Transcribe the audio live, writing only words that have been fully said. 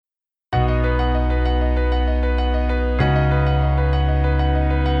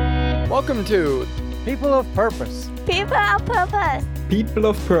Welcome to People of Purpose. People of Purpose. People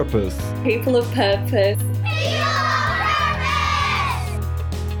of Purpose. People of Purpose.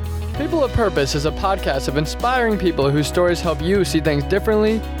 People of Purpose is a podcast of inspiring people whose stories help you see things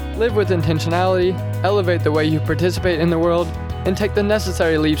differently, live with intentionality, elevate the way you participate in the world, and take the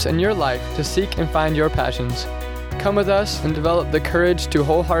necessary leaps in your life to seek and find your passions. Come with us and develop the courage to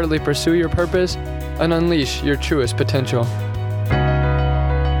wholeheartedly pursue your purpose and unleash your truest potential.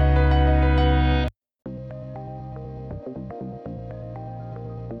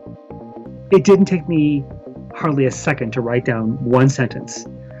 It didn't take me hardly a second to write down one sentence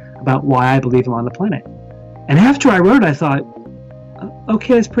about why I believe I'm on the planet. And after I wrote it, I thought,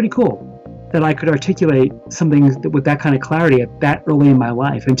 okay, that's pretty cool that I could articulate something with that kind of clarity at that early in my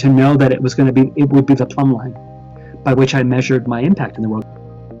life, and to know that it would be the plumb line by which I measured my impact in the world.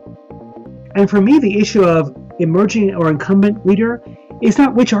 And for me, the issue of emerging or incumbent leader is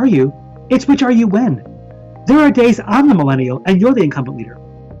not which are you, it's which are you when. There are days I'm the millennial and you're the incumbent leader.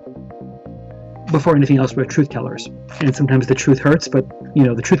 Before anything else, we're truth tellers. And sometimes the truth hurts, but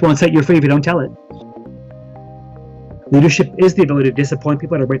the truth won't set you free if you don't tell it. Leadership is the ability to disappoint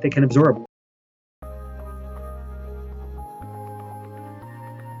people at a rate they can absorb.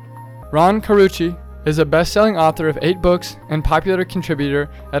 Ron Carucci is a best-selling author of 8 books and popular contributor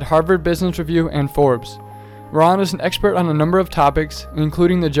at Harvard Business Review and Forbes. Ron is an expert on a number of topics,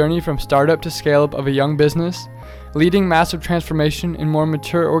 including the journey from startup to scale-up of a young business, leading massive transformation in more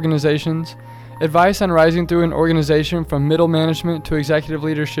mature organizations, advice on rising through an organization from middle management to executive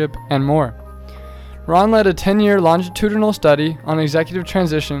leadership, and more. Ron led a 10-year longitudinal study on executive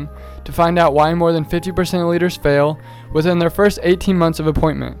transition to find out why more than 50% of leaders fail within their first 18 months of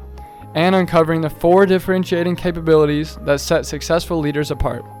appointment, and uncovering the 4 differentiating capabilities that set successful leaders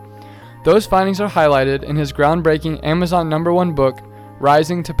apart. Those findings are highlighted in his groundbreaking Amazon #1 book,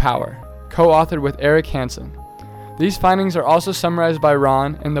 Rising to Power, co-authored with Eric Hansen. These findings are also summarized by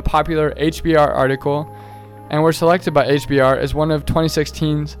Ron in the popular HBR article, and were selected by HBR as one of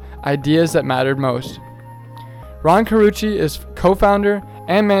 2016's Ideas That Mattered Most. Ron Carucci is co-founder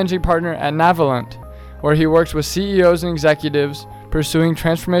and managing partner at Navalent, where he works with CEOs and executives pursuing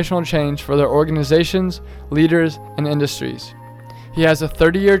transformational change for their organizations, leaders, and industries. He has a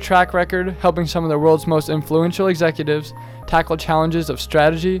 30-year track record helping some of the world's most influential executives tackle challenges of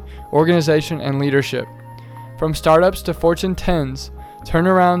strategy, organization, and leadership. From startups to Fortune 10s,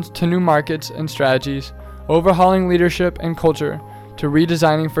 turnarounds to new markets and strategies, overhauling leadership and culture to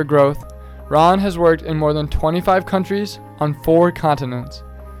redesigning for growth, Ron has worked in more than 25 countries on 4 continents.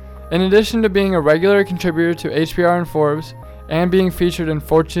 In addition to being a regular contributor to HBR and Forbes, and being featured in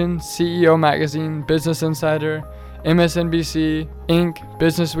Fortune, CEO Magazine, Business Insider, MSNBC, Inc.,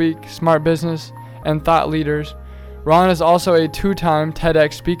 Businessweek, Smart Business, and Thought Leaders, Ron is also a 2-time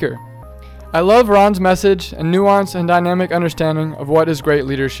TEDx speaker. I love Ron's message and nuance and dynamic understanding of what is great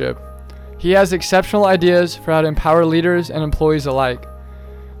leadership. He has exceptional ideas for how to empower leaders and employees alike.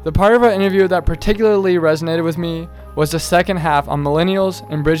 The part of our interview that particularly resonated with me was the second half on millennials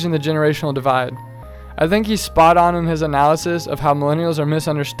and bridging the generational divide. I think he's spot on in his analysis of how millennials are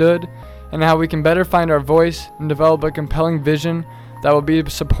misunderstood and how we can better find our voice and develop a compelling vision that will be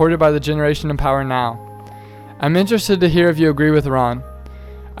supported by the generation in power now. I'm interested to hear if you agree with Ron.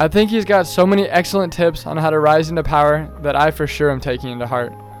 I think he's got so many excellent tips on how to rise into power that I for sure am taking into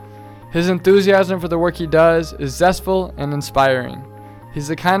heart. His enthusiasm for the work he does is zestful and inspiring. He's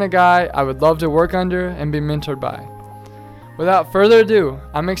the kind of guy I would love to work under and be mentored by. Without further ado,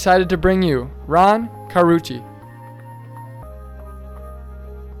 I'm excited to bring you Ron Carucci.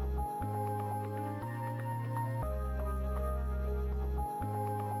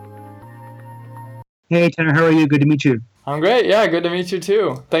 Hey, Tanner, how are you? Good to meet you. I'm great. Yeah, good to meet you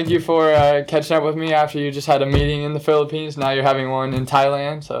too. Thank you for catching up with me after you just had a meeting in the Philippines. Now you're having one in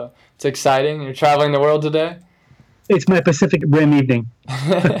Thailand, so it's exciting. You're traveling the world today. It's my Pacific Rim evening.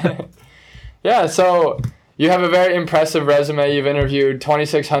 Yeah, so you have a very impressive resume. You've interviewed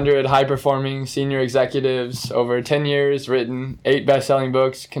 2,600 high-performing senior executives over 10 years, written 8 best-selling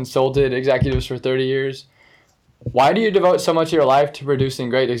books, consulted executives for 30 years. Why do you devote so much of your life to producing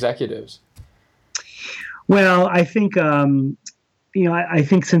great executives? Well, I think, I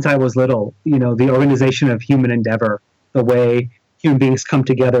think since I was little, the organization of human endeavor, the way human beings come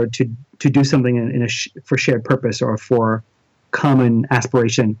together to do something for shared purpose or for common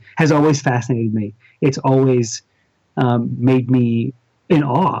aspiration has always fascinated me. It's always made me in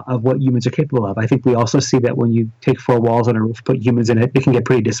awe of what humans are capable of. I think we also see that when you take 4 walls on a roof, put humans in it, it can get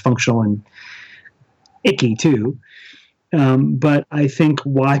pretty dysfunctional and icky too. But I think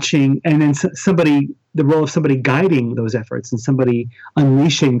watching, and then somebody the role of somebody guiding those efforts and somebody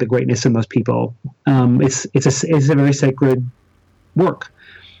unleashing the greatness in those people. It's a very sacred work.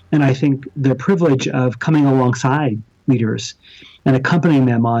 And I think the privilege of coming alongside leaders and accompanying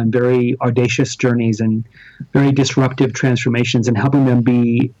them on very audacious journeys and very disruptive transformations and helping them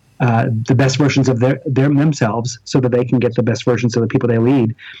be the best versions of themselves so that they can get the best versions of the people they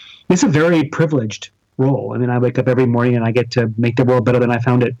lead. It's a very privileged role. I mean, I wake up every morning and I get to make the world better than I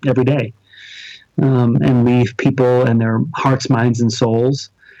found it every day, and leave people and their hearts, minds, and souls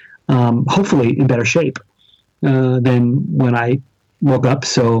hopefully in better shape than when I woke up.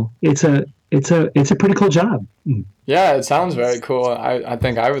 So it's a pretty cool job. Yeah, it sounds very cool. I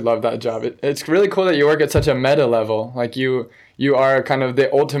think I would love that job. It's really cool that you work at such a meta level. Like you are kind of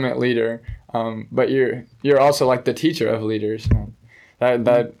the ultimate leader, but you're also like the teacher of leaders.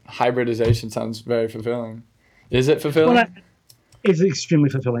 That hybridization sounds very fulfilling. Is it fulfilling? Well, it's extremely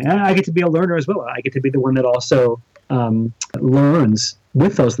fulfilling. I get to be a learner as well. I get to be the one that also learns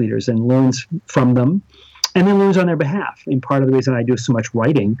with those leaders and learns from them, and then learns on their behalf. And part of the reason I do so much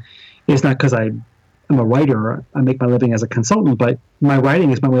writing is not because I'm a writer. I make my living as a consultant, but my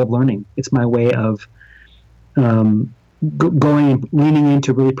writing is my way of learning. It's my way of going and leaning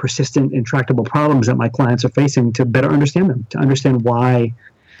into really persistent, intractable problems that my clients are facing to better understand them, to understand why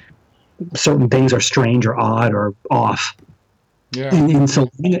certain things are strange or odd or off. Yeah. And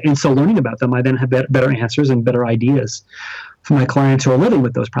so learning about them, I then have better answers and better ideas for my clients who are living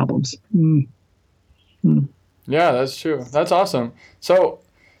with those problems. Yeah, that's true. That's awesome. So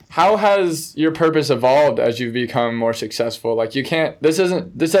how has your purpose evolved as you've become more successful? Like this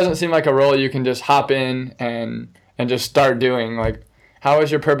doesn't seem like a role you can just hop in and just start doing. Like, how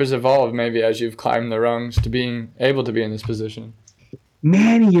has your purpose evolved maybe as you've climbed the rungs to being able to be in this position?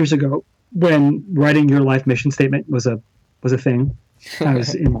 Many years ago, when writing your life mission statement was a thing, I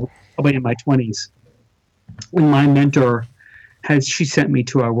was probably in my 20s. When my mentor she sent me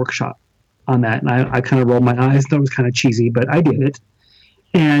to a workshop on that, and I kind of rolled my eyes. That was kind of cheesy, but I did it.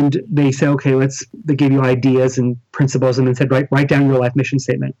 And they said, okay, they gave you ideas and principles, and then said, write down your life mission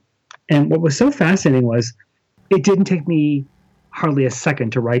statement. And what was so fascinating was it didn't take me hardly a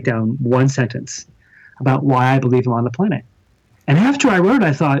second to write down one sentence about why I believe I'm on the planet. And after I wrote it,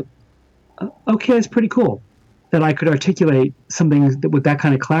 I thought, okay, that's pretty cool that I could articulate something with that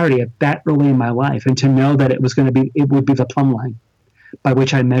kind of clarity at that early in my life, and to know that it would be the plumb line by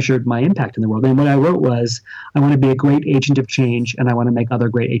which I measured my impact in the world. And what I wrote was, I want to be a great agent of change, and I want to make other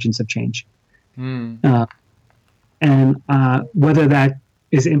great agents of change. And whether that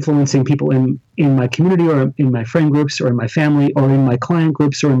is influencing people in my community or in my friend groups or in my family or in my client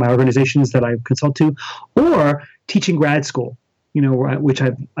groups or in my organizations that I consult to, or teaching grad school, which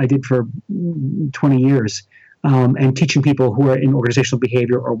I did for 20 years, and teaching people who are in organizational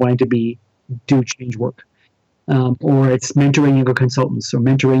behavior or wanting to do change work. Or it's mentoring younger consultants or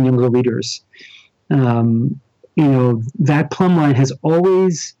mentoring younger leaders. That plumb line has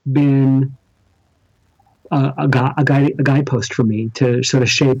always been a guidepost for me to sort of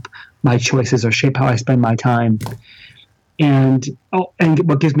shape my choices or shape how I spend my time. And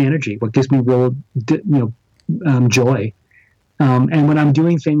what gives me energy, what gives me real, joy. And when I'm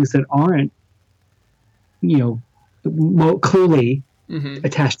doing things that aren't, clearly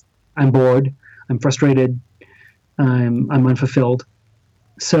attached, I'm bored, I'm frustrated, I'm unfulfilled.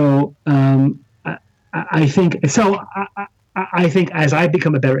 So I think as I've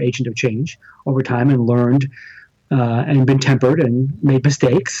become a better agent of change over time and learned and been tempered and made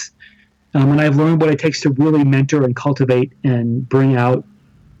mistakes, and I've learned what it takes to really mentor and cultivate and bring out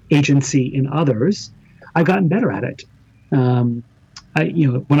agency in others, I've gotten better at it. When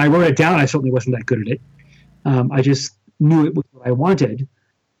I wrote it down, I certainly wasn't that good at it. I just knew it was what I wanted.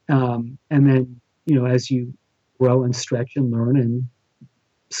 And then, as you grow and stretch and learn and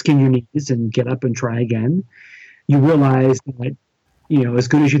skin your knees and get up and try again, you realize that, as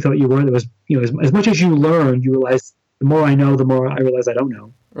good as you thought you were, there was, as much as you learn, you realize the more I know, the more I realize I don't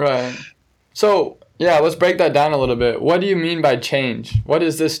know. Right. So, yeah, let's break that down a little bit. What do you mean by change? What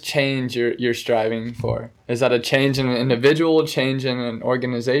is this change you're striving for? Is that a change in an individual, change in an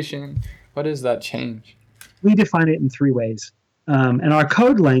organization? What is that change? We define it in three ways. And our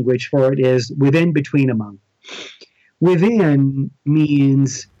code language for it is within, between, among. Within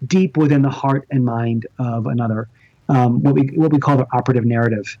means deep within the heart and mind of another. What we call the operative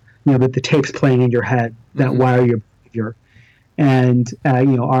narrative. The tapes playing in your head that wire your behavior. And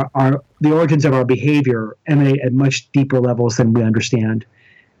the origins of our behavior emanate at much deeper levels than we understand.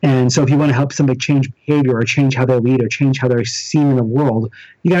 And so if you want to help somebody change behavior or change how they lead or change how they're seen in the world,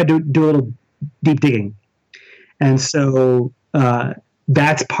 you got to do a little deep digging. And so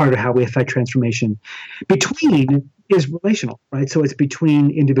That's part of how we affect transformation. Between is relational, right? So it's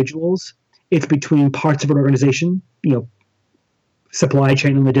between individuals, it's between parts of an organization, supply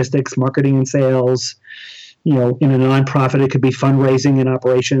chain and logistics, marketing and sales. In a nonprofit, it could be fundraising and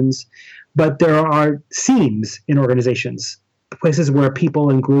operations. But there are seams in organizations, places where people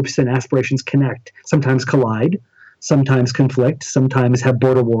and groups and aspirations connect, sometimes collide, sometimes conflict, sometimes have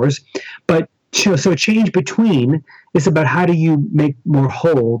border wars. But so change between is about how do you make more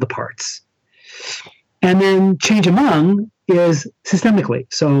whole the parts. And then change among is systemically,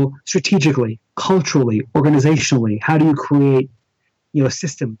 so strategically, culturally, organizationally. How do you create,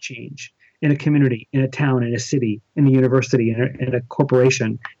 system change in a community, in a town, in a city, in a university, in a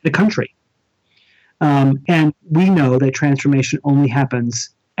corporation, in a country? And we know that transformation only happens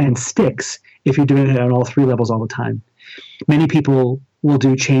and sticks if you're doing it on all three levels all the time. Many people will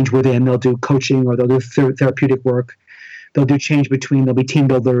do change within, they'll do coaching or they'll do therapeutic work. They'll do change between, they'll be team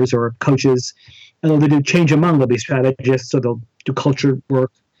builders or coaches. And they'll do change among, they'll be strategists, so they'll do culture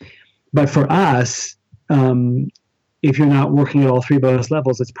work. But for us, if you're not working at all three of those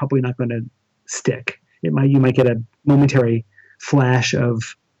levels, it's probably not going to stick. You might get a momentary flash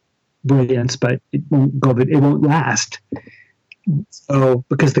of brilliance, but it won't last. So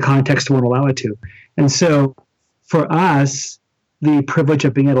because the context won't allow it to. And so for us, the privilege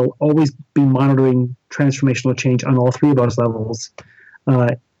of being able to always be monitoring transformational change on all three of those levels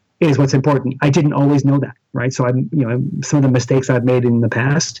is what's important. I didn't always know that, right? So some of the mistakes I've made in the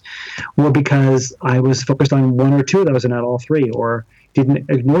past were because I was focused on one or two of those and not all three, or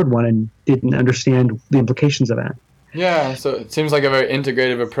ignored one and didn't understand the implications of that. Yeah, so it seems like a very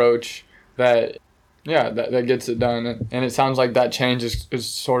integrative approach that gets it done. And it sounds like that change is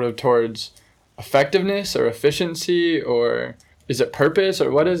sort of towards effectiveness or efficiency, or is it purpose, or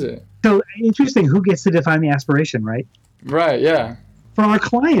what is it? So interesting, who gets to define the aspiration, right? Right, yeah. For our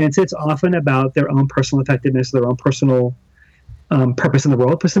clients, it's often about their own personal effectiveness, their own personal purpose in the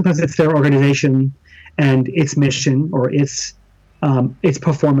world, but sometimes it's their organization and its mission or its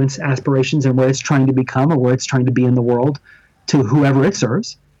performance aspirations and where it's trying to become or where it's trying to be in the world to whoever it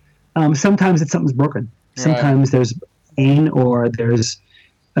serves. Sometimes something's broken. Sometimes there's pain or there's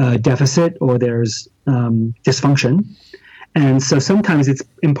deficit or there's dysfunction. And so sometimes it's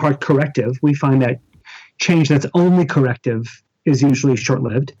in part corrective. We find that change that's only corrective is usually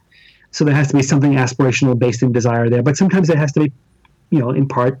short-lived. So there has to be something aspirational based in desire there. But sometimes it has to be, in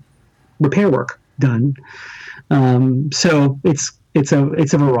part repair work done. So it's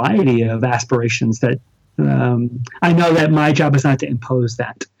a variety of aspirations that I know that my job is not to impose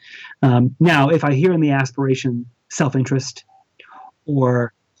that. Now, if I hear in the aspiration self-interest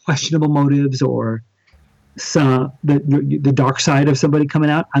or questionable motives or the dark side of somebody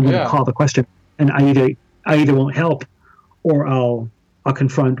coming out, I'm going to call the question, and I either won't help or I'll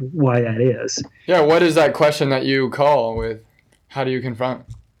confront why that is. Yeah, what is that question that you call with? How do you confront?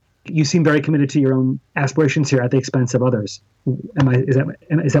 You seem very committed to your own aspirations here at the expense of others. Is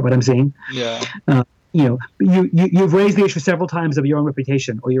that what I'm seeing? Yeah. You've raised the issue several times of your own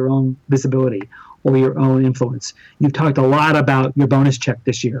reputation or your own visibility or your own influence. You've talked a lot about your bonus check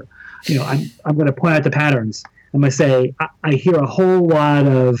this year. I'm going to point out the patterns. I'm going to say I hear a whole lot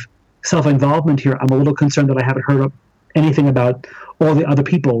of self-involvement here. I'm a little concerned that I haven't heard anything about all the other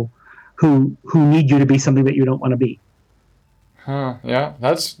people who need you to be something that you don't want to be. Huh? Yeah,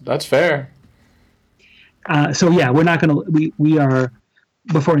 that's fair. We're not going to. We are,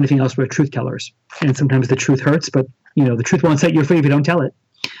 before anything else, we're truth tellers, and sometimes the truth hurts, but the truth won't set you free if you don't tell it.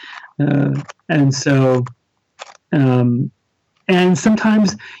 And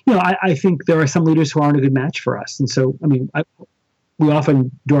sometimes, I think there are some leaders who aren't a good match for us, and so we often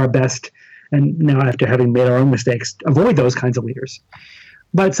do our best. And now, after having made our own mistakes, avoid those kinds of leaders.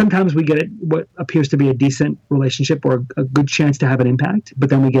 But sometimes we get what appears to be a decent relationship or a good chance to have an impact. But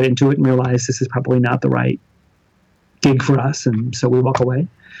then we get into it and realize this is probably not the right gig for us, and so we walk away.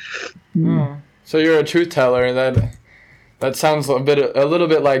 So you're a truth teller. That sounds a little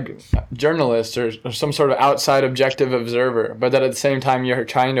bit like journalist or some sort of outside objective observer. But that at the same time you're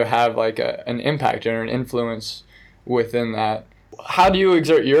trying to have like an impact or an influence within that. How do you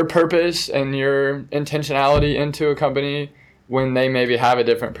exert your purpose and your intentionality into a company when they maybe have a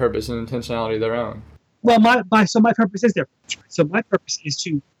different purpose and intentionality of their own? Well, my purpose is different. So my purpose is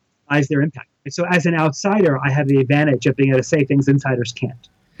to minimize their impact. And so as an outsider, I have the advantage of being able to say things insiders can't.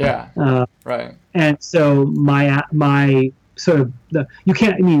 Yeah. Right. And so my sort of you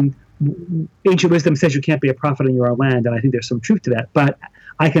can't. ancient wisdom says you can't be a prophet on your own land, and I think there's some truth to that. But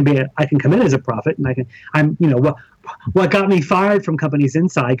I can come in as a prophet, and what got me fired from companies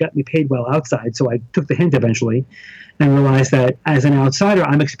inside got me paid well outside. So I took the hint eventually, and realized that as an outsider,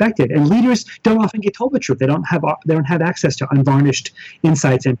 I'm expected. And leaders don't often get told the truth. They don't have access to unvarnished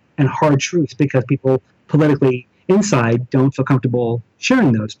insights and hard truths because people politically inside don't feel comfortable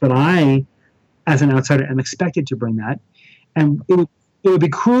sharing those. But I, as an outsider, am expected to bring that, and it would be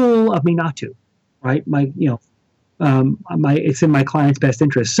cruel of me not to, right? It's in my client's best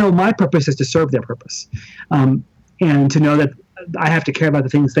interest. So my purpose is to serve their purpose, and to know that I have to care about the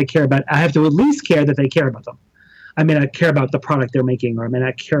things they care about. I have to at least care that they care about them. I may not care about the product they're making, or I may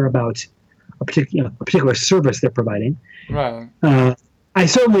not care about a particular service they're providing. Right. I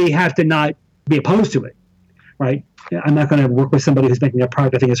certainly have to not be opposed to it, right? I'm not going to work with somebody who's making a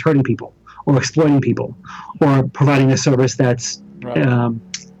product I think is hurting people, or exploiting people, or providing a service that's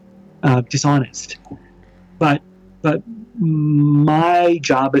dishonest. But my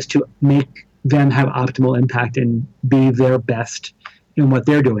job is to make them have optimal impact and be their best in what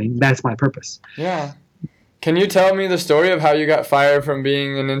they're doing. That's my purpose. Yeah. Can you tell me the story of how you got fired from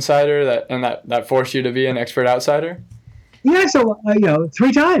being an insider that forced you to be an expert outsider? Yeah, so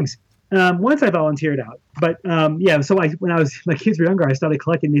 3 times. Once I volunteered out, but so when my kids were younger, I started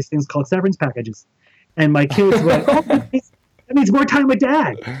collecting these things called severance packages, and my kids were like, "Oh, that means more time with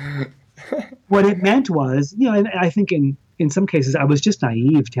Dad." What it meant was, and I think in some cases I was just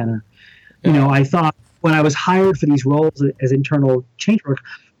naive, Tanner. I thought when I was hired for these roles as internal change work,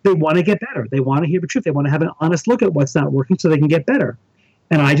 they want to get better. They want to hear the truth. They want to have an honest look at what's not working so they can get better.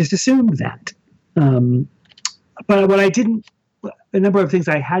 And I just assumed that. But what I didn't, a number of things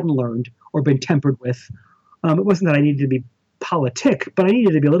I hadn't learned or been tempered with, it wasn't that I needed to be politic, but I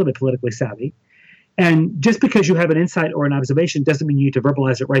needed to be a little bit politically savvy. And just because you have an insight or an observation doesn't mean you need to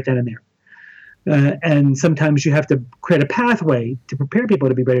verbalize it right then and there. And sometimes you have to create a pathway to prepare people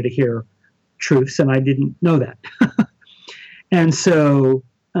to be ready to hear truths, and I didn't know that. And so,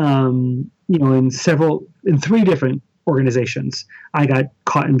 in 3 different organizations, I got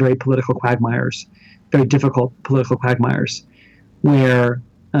caught in very political quagmires, very difficult political quagmires, where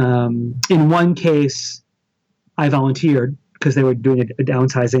in one case I volunteered because they were doing a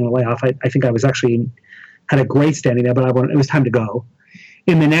downsizing and a layoff. I think I was actually had a great standing there, but it was time to go.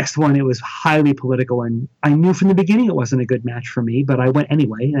 In the next one, it was highly political, and I knew from the beginning it wasn't a good match for me, but I went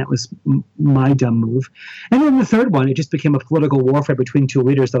anyway, and that was my dumb move. And then the third one, it just became a political warfare between 2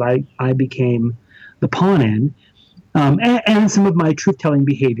 leaders that I became the pawn in, and some of my truth-telling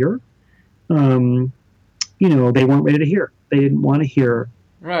behavior, they weren't ready to hear. They didn't want to hear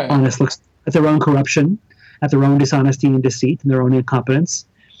honest looks at their own corruption, at their own dishonesty and deceit, and their own incompetence.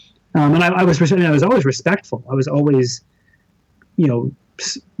 And I was always respectful. I was always,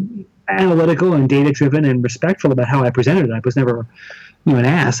 analytical and data driven and respectful about how I presented it. I was never, an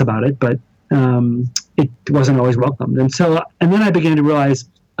ass about it, but it wasn't always welcomed. And then I began to realize,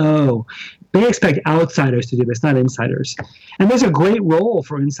 they expect outsiders to do this, not insiders. And there's a great role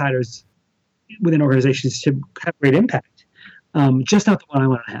for insiders within organizations to have great impact, just not the one I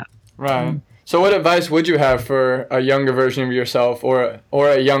want to have. Right. So what advice would you have for a younger version of yourself, or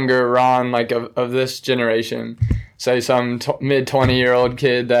a younger Ron, like of this generation? Say some mid-20-year-old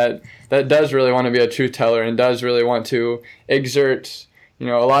kid that does really want to be a truth teller and does really want to exert, a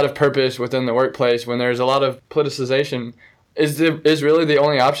lot of purpose within the workplace when there's a lot of politicization. Is really the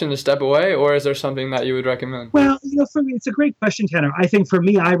only option to step away, or is there something that you would recommend? Well, for me, it's a great question, Tanner. I think for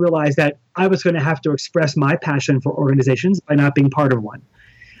me, I realized that I was going to have to express my passion for organizations by not being part of one.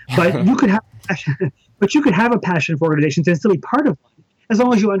 But you could have a passion for organizations and still be part of one, as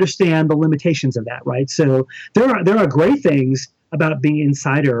long as you understand the limitations of that, right? So there are great things about being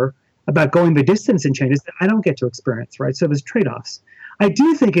insider, about going the distance in changes that I don't get to experience, right? So there's trade-offs. I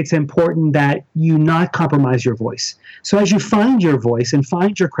do think it's important that you not compromise your voice. So as you find your voice and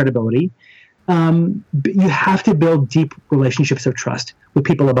find your credibility, you have to build deep relationships of trust with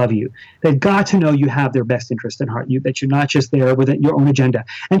people above you. They've got to know you have their best interest in heart, that you're not just there with your own agenda.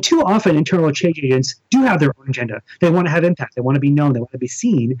 And too often, internal change agents do have their own agenda. They want to have impact. They want to be known. They want to be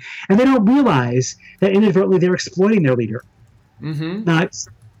seen. And they don't realize that inadvertently they're exploiting their leader. Mm-hmm.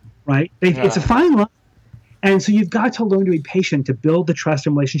 Right? It's a fine line. And so you've got to learn to be patient, to build the trust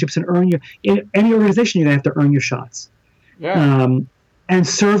and relationships and in any organization, you're going to have to earn your shots. Yeah. And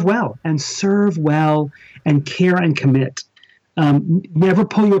serve well and care and commit. Never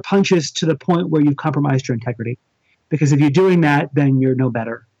pull your punches to the point where you've compromised your integrity, because if you're doing that, then you're no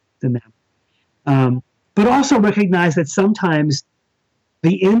better than them. But also recognize that sometimes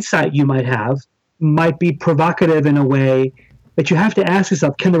the insight you might have might be provocative in a way But you have to ask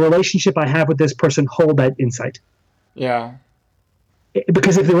yourself, can the relationship I have with this person hold that insight? Yeah.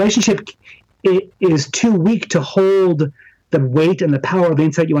 Because if the relationship is too weak to hold the weight and the power of the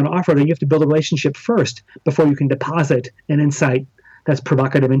insight you want to offer, then you have to build a relationship first before you can deposit an insight that's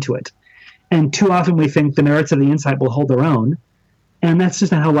provocative into it. And too often we think the merits of the insight will hold their own, and that's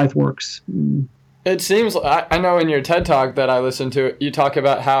just not how life works. It seems, I know in your TED Talk that I listened to, you talk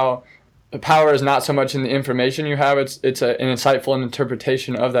about how the power is not so much in the information you have, it's an insightful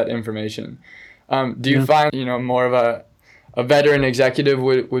interpretation of that information. Do you find, more of a veteran executive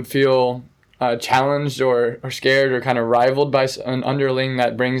would feel challenged or scared or kind of rivaled by an underling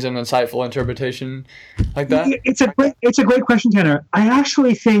that brings an insightful interpretation like that? It's a great question, Tanner. I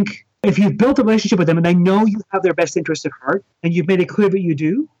actually think if you've built a relationship with them and they know you have their best interest at heart and you've made it clear that you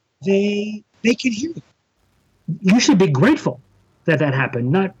do, they can hear you. You should be grateful that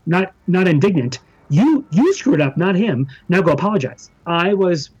happened, not indignant. You screwed up, not him. Now go apologize. I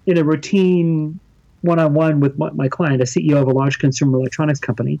was in a routine one-on-one with my client, a CEO of a large consumer electronics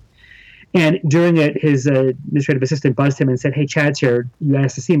company. And during it, his administrative assistant buzzed him and said, "Hey, Chad's here. You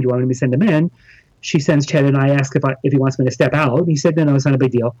asked to see him. Do you want me to send him in?" She sends Chad, and I ask if he wants me to step out. And he said, no, it's not a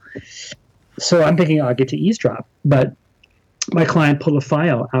big deal. So I'm thinking I'll get to eavesdrop. But my client pulled a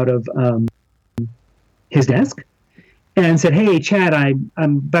file out of his desk and said, "Hey, Chad, I'm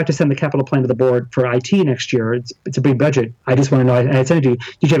about to send the capital plan to the board for IT next year. It's a big budget. I just want to know, I sent it to you.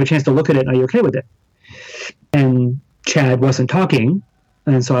 Did you have a chance to look at it? Are you okay with it?" And Chad wasn't talking.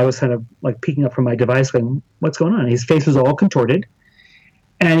 And so I was kind of like peeking up from my device going, "What's going on?" His face was all contorted.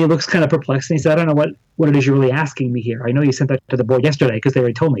 And he looks kind of perplexed. And he said, "I don't know what it is you're really asking me here. I know you sent that to the board yesterday because they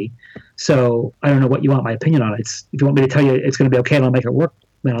already told me. So I don't know what you want my opinion on it. If you want me to tell you it's going to be okay and I'll make it work,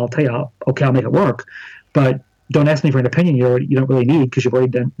 then I'll tell you, I'll make it work. But don't ask me for an opinion you don't really need because you've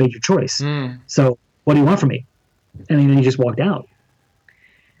already made your choice. So what do you want from me?" And then he just walked out.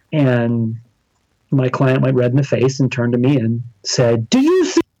 And my client went red in the face and turned to me and said, "Do you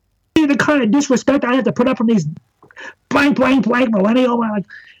see the kind of disrespect I have to put up from these blank millennial,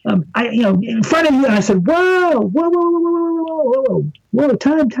 in front of you?" And I said, whoa,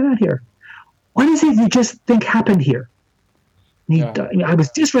 time out here. What is it you just think happened here? I was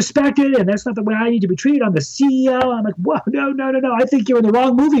disrespected, and that's not the way I need to be treated. I'm the CEO. I'm like, whoa, no. I think you're in the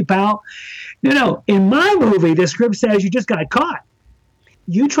wrong movie, pal. No. In my movie, the script says you just got caught.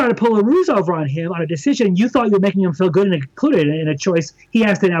 You try to pull a ruse over on him on a decision you thought you were making him feel good and included in a choice he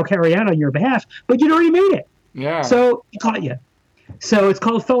has to now carry out on your behalf, but you'd already made it. Yeah. So he caught you. So it's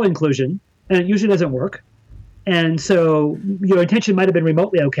called full inclusion, and it usually doesn't work. And so your intention might have been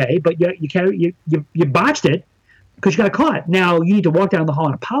remotely okay, but you botched it because you got caught. Now you need to walk down the hall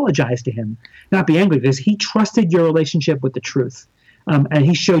and apologize to him, not be angry, because he trusted your relationship with the truth, and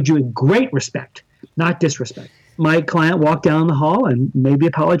he showed you great respect, not disrespect. My client walked down the hall and made the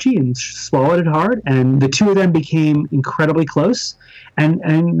apology and swallowed it hard, and the two of them became incredibly close. And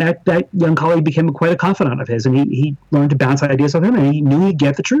that young colleague became quite a confidant of his, and he learned to bounce ideas off him, and he knew he'd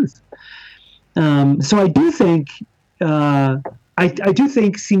get the truth. So I do think I do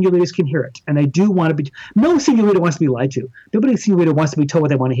think senior leaders can hear it, and they do want to be. No senior leader wants to be lied to. Nobody senior leader wants to be told what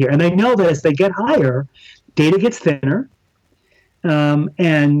they want to hear, and they know that as they get higher, data gets thinner,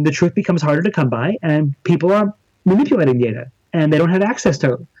 and the truth becomes harder to come by, and people are manipulating data, and they don't have access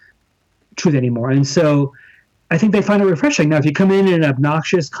to truth anymore. And so I think they find it refreshing. Now, if you come in an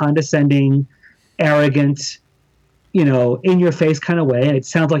obnoxious, condescending, arrogant, in your face kind of way, and it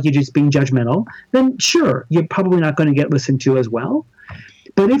sounds like you're just being judgmental, then sure, you're probably not going to get listened to as well.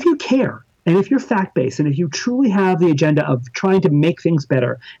 But if you care, and if you're fact-based, and if you truly have the agenda of trying to make things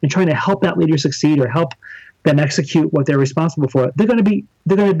better and trying to help that leader succeed or help them execute what they're responsible for, they're going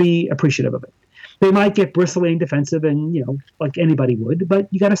to be appreciative of it. They might get bristly and defensive, and like anybody would, but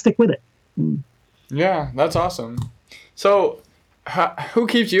you got to stick with it. Yeah, that's awesome. So, who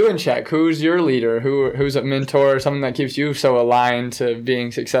keeps you in check? Who's your leader? Who's a mentor? Someone that keeps you so aligned to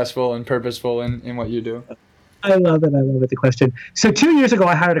being successful and purposeful in what you do? I love it. The question. So 2 years ago,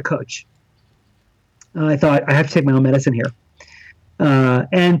 I hired a coach. I thought I have to take my own medicine here,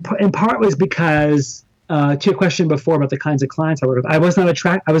 and in part was because. To your question before about the kinds of clients I work with, I was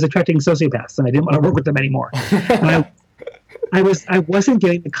attracting sociopaths, and I didn't want to work with them anymore. I wasn't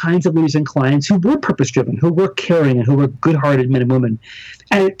getting the kinds of leaders and clients who were purpose-driven, who were caring, and who were good-hearted men and women.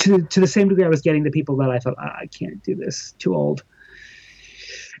 And to the same degree, I was getting the people that I thought, I can't do this, too old.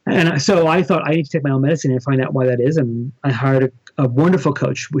 And so I thought I need to take my own medicine and find out why that is. And I hired a wonderful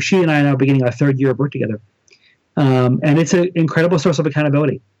coach. She and I are now beginning our third year of work together. And it's an incredible source of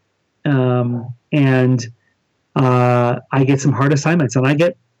accountability. And I get some hard assignments, and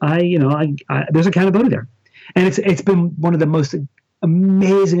there's accountability there. And it's been one of the most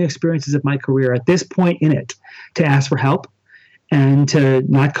amazing experiences of my career at this point in it, to ask for help and to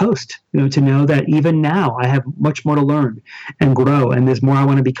not coast, to know that even now I have much more to learn and grow, and there's more I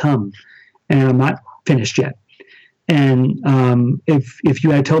want to become, and I'm not finished yet. And if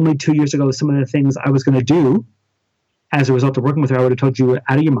you had told me 2 years ago some of the things I was going to do as a result of working with her, I would have told you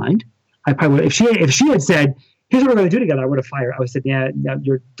out of your mind. I probably would, if she had said, "Here's what we're going to do together," I would have fired. I would have said, "Yeah,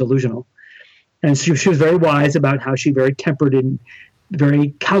 you're delusional." And she was very wise about how she very tempered and very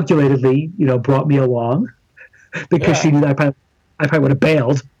calculatedly, brought me along, because she knew that I probably would have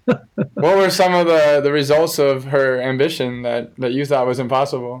bailed. What were some of the results of her ambition that you thought was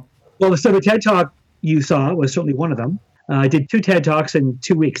impossible? Well, so the TED Talk you saw was certainly one of them. I did 2 TED Talks in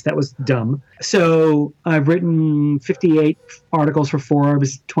 2 weeks. That was dumb. So I've written 58 articles for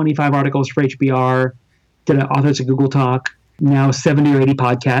Forbes, 25 articles for HBR, did an Authors of Google Talk, now 70 or 80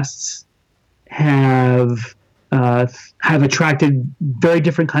 podcasts, have attracted very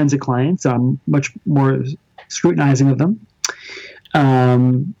different kinds of clients. I'm much more scrutinizing of them,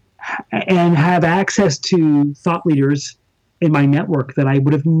 and have access to thought leaders in my network that I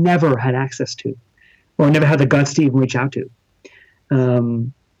would have never had access to, or never had the guts to even reach out to.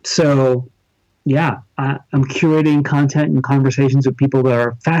 So yeah, I'm curating content and conversations with people that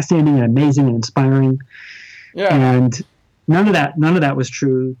are fascinating and amazing and inspiring. Yeah. And none of that was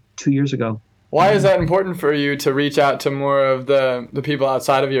true 2 years ago. Why is that important for you to reach out to more of the people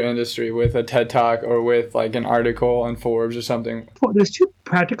outside of your industry with a TED Talk or with like an article on Forbes or something? Well, there's 2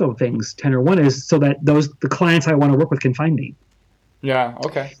 practical things, Tanner. One is so that the clients I want to work with can find me. Yeah.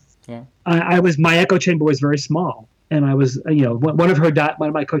 Okay. Yeah. My echo chamber was very small, and I was, one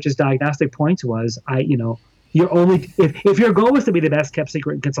of my coach's diagnostic points was, you're only, if your goal was to be the best kept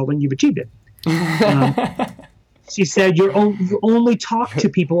secret in consulting, you've achieved it. She said, you only talk to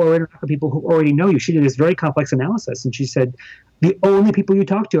people or interact with people who already know you. She did this very complex analysis, and she said, the only people you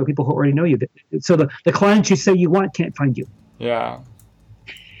talk to are people who already know you. So the clients you say you want can't find you. Yeah.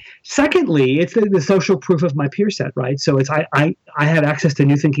 Secondly, it's the social proof of my peer set, right? So it's I have access to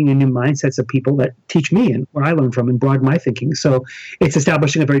new thinking and new mindsets of people that teach me and where I learn from and broaden my thinking. So it's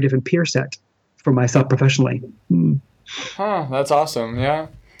establishing a very different peer set for myself professionally. Huh, that's awesome. Yeah.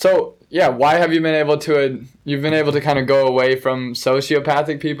 So yeah, why have you been able to kind of go away from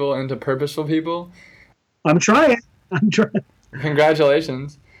sociopathic people into purposeful people? I'm trying.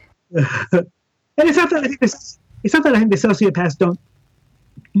 Congratulations. And it's not that I think the sociopaths don't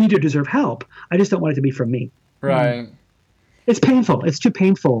need or deserve help. I just don't want it to be from me. Right. It's painful. It's too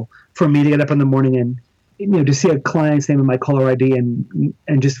painful for me to get up in the morning and to see a client's name in my caller ID and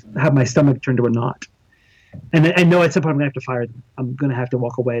just have my stomach turn to a knot. And I know at some point I'm going to have to fire them. I'm going to have to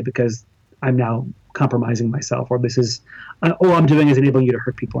walk away because I'm now compromising myself, or this is all I'm doing is enabling you to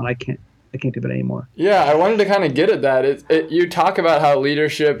hurt people, and I can't do that anymore. Yeah, I wanted to kind of get at that. You talk about how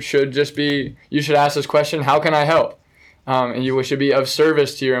leadership should just be, you should ask this question, how can I help? And you should be of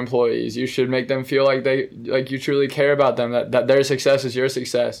service to your employees. You should make them feel like you truly care about them, that their success is your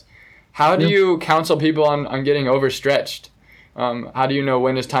success. How do you counsel people on getting overstretched? How do you know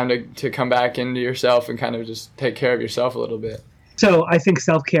when it's time to come back into yourself and kind of just take care of yourself a little bit? So I think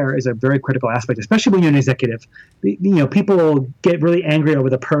self-care is a very critical aspect, especially when you're an executive. People get really angry over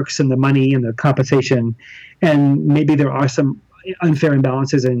the perks and the money and the compensation, and maybe there are some unfair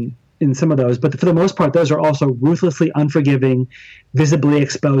imbalances in some of those. But for the most part, those are also ruthlessly unforgiving, visibly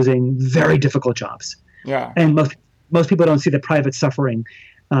exposing, very difficult jobs. Yeah. And most people don't see the private suffering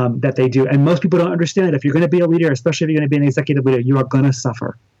that they do. And most people don't understand that if you're going to be a leader, especially if you're going to be an executive leader, you are going to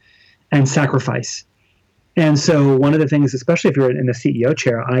suffer and sacrifice. And so one of the things, especially if you're in the CEO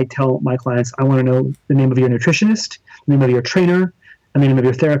chair, I tell my clients, I want to know the name of your nutritionist, the name of your trainer, and the name of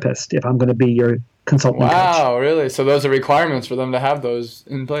your therapist if I'm going to be your consultant coach. Wow, really? So those are requirements for them to have those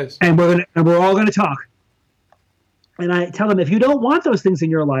in place. And we're all going to talk. And I tell them, if you don't want those things in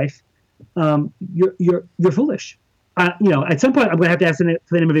your life, you're foolish. At some point, I'm going to have to ask for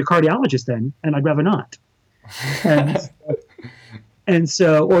the name of your cardiologist then, and I'd rather not. And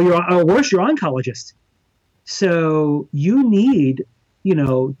so, or worse, your oncologist. So you need,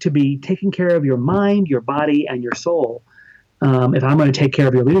 to be taking care of your mind, your body, and your soul. If I'm going to take care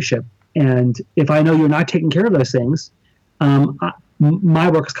of your leadership, and if I know you're not taking care of those things, my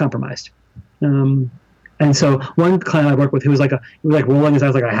work is compromised. And so one client I worked with, who was rolling his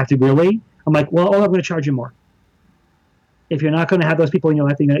eyes, like, I have to really. I'm like, well, I'm going to charge you more. If you're not going to have those people in your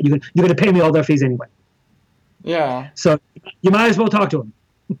life, you're going to pay me all their fees anyway. Yeah. So you might as well talk to them.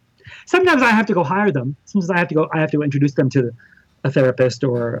 Sometimes I have to go hire them. Sometimes I have to introduce them to a therapist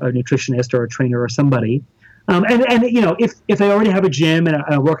or a nutritionist or a trainer or somebody. And you know, if they already have a gym and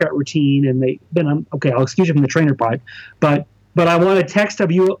a workout routine, and then I'm okay. I'll excuse you from the trainer part, but I want a text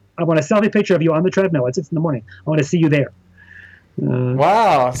of you. I want a selfie picture of you on the treadmill at 6 in the morning. I want to see you there.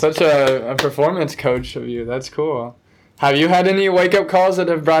 Wow, such a performance coach of you. That's cool. Have you had any wake up calls that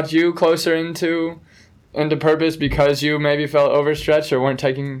have brought you closer into purpose because you maybe felt overstretched or weren't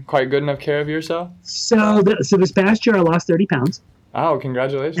taking quite good enough care of yourself? So this past year I lost 30 pounds. Oh,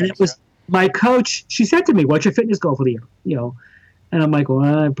 congratulations! And it was my coach. She said to me, "What's your fitness goal for the year?" You know, and I'm like, "Well,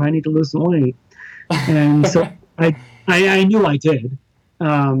 I probably need to lose some weight." And so I knew I did.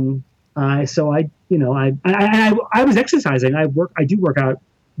 So I was exercising. I do work out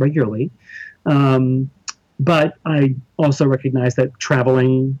regularly, but I also recognize that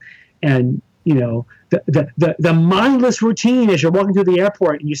traveling and the mindless routine as you're walking through the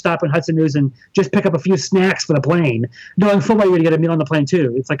airport and you stop in Hudson News and just pick up a few snacks for the plane, knowing full well you're going to get a meal on the plane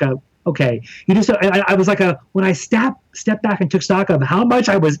too. It's like I was like when I stepped back and took stock of how much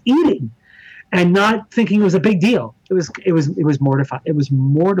I was eating and not thinking it was a big deal. It was mortifying. It was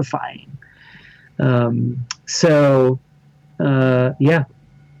mortifying. I also,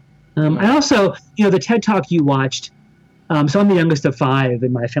 the TED Talk you watched. So I'm the youngest of 5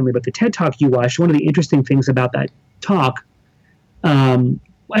 in my family, but the TED Talk you watched, one of the interesting things about that talk, and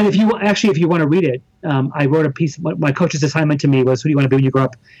if you want to read it, I wrote a piece. My coach's assignment to me was, "Who do you want to be when you grow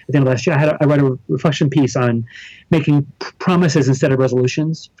up?" At the end of last year, I wrote a reflection piece on making promises instead of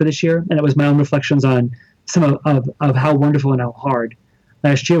resolutions for this year, and it was my own reflections on some of how wonderful and how hard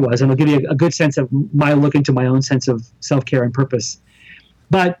last year was, and it'll give you a good sense of my look into my own sense of self-care and purpose.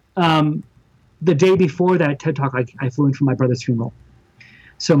 But the day before that TED Talk, I flew in for my brother's funeral.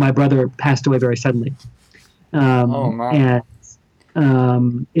 So my brother passed away very suddenly. And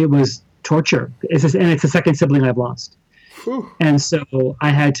it was torture. It's the second sibling I've lost. Whew. And so I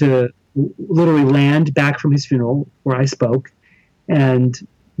had to literally land back from his funeral where I spoke and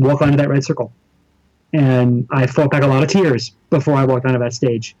walk onto that red circle. And I fought back a lot of tears before I walked onto that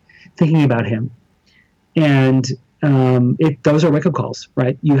stage, thinking about him. And those are wake-up calls,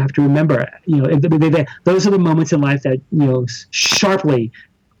 right? You have to remember, those are the moments in life that, sharply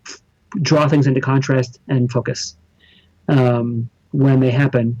draw things into contrast and focus when they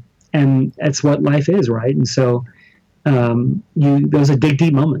happen. And that's what life is, right? And so those are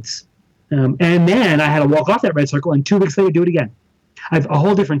deep moments. And then I had to walk off that red circle and 2 weeks later do it again. I've a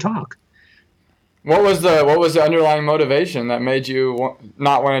whole different talk. What was the underlying motivation that made you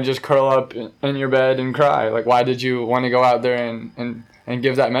not want to just curl up in your bed and cry? Like, why did you want to go out there and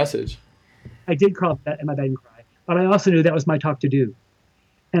give that message? I did curl up in my bed and cry, but I also knew that was my talk to do.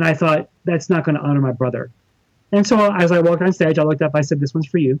 And I thought, that's not going to honor my brother. And so as I walked on stage, I looked up, I said, "This one's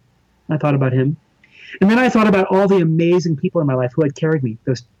for you." I thought about him. And then I thought about all the amazing people in my life who had carried me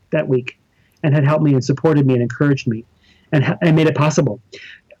that week and had helped me and supported me and encouraged me and made it possible.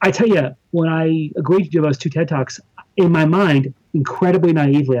 I tell you, when I agreed to do those 2 TED Talks, in my mind, incredibly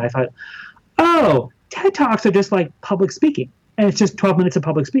naively, I thought, oh, TED Talks are just like public speaking. And it's just 12 minutes of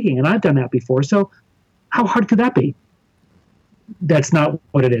public speaking. And I've done that before. So how hard could that be? That's not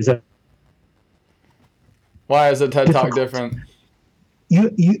what it is. Why is a TED Talk different?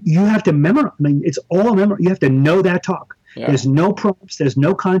 You have to memorize. I mean, it's all memory. You have to know that talk. Yeah. There's no prompts. There's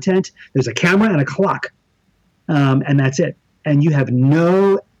no content. There's a camera and a clock. And that's it. And you have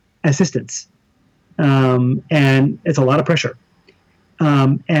no assistance, and it's a lot of pressure.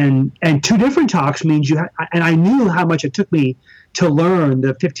 And 2 different talks means and I knew how much it took me to learn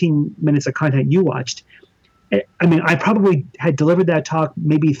the 15 minutes of content you watched. I mean, I probably had delivered that talk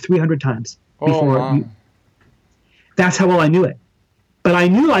maybe 300 times before. Wow. That's how well I knew it. But I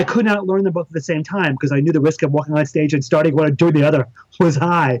knew I could not learn them both at the same time because I knew the risk of walking on stage and starting one and doing the other was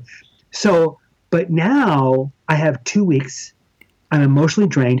high. So, but now I have 2 weeks. I'm emotionally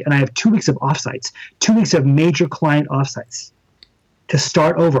drained, and I have 2 weeks of offsites, 2 weeks of major client offsites to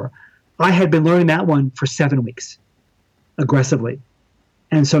start over. I had been learning that one for 7 weeks, aggressively.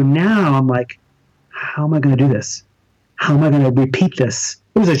 And so now I'm like, how am I going to do this? How am I going to repeat this?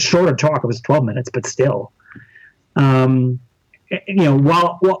 It was a shorter talk. It was 12 minutes, but still. While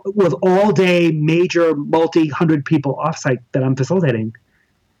with all-day major multi-hundred people offsite that I'm facilitating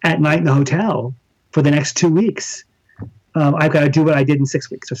at night in the hotel for the next 2 weeks, I've got to do what I did in 6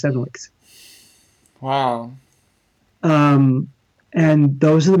 weeks or 7 weeks. Wow. And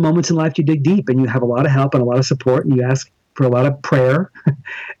those are the moments in life you dig deep, and you have a lot of help and a lot of support, and you ask for a lot of prayer,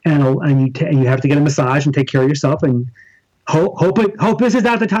 and you have to get a massage and take care of yourself, and hope this is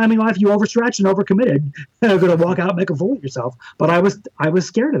not the time in life you overstretched and overcommitted. You're going to walk out and make a fool of yourself. But I was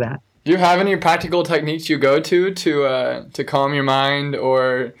scared of that. Do you have any practical techniques you go to calm your mind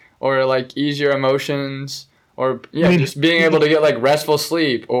or like ease your emotions? Or I mean, just being able to get like restful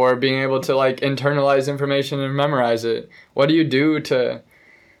sleep, or being able to like internalize information and memorize it. What do you do to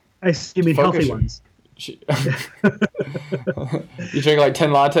you mean focus healthy ones? you drink like 10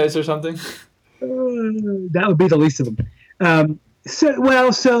 lattes or something? That would be the least of them.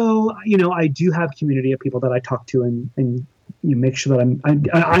 So I do have a community of people that I talk to, and you make sure that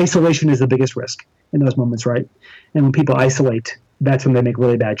isolation is the biggest risk in those moments, right? And when people isolate, that's when they make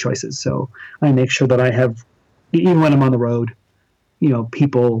really bad choices. So I make sure that I have, even when I'm on the road,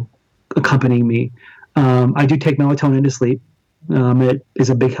 people accompanying me. I do take melatonin to sleep. It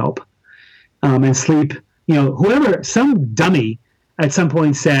is a big help. And sleep, some dummy at some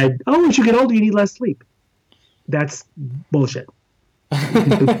point said, "Oh, as you get older, you need less sleep." That's bullshit. You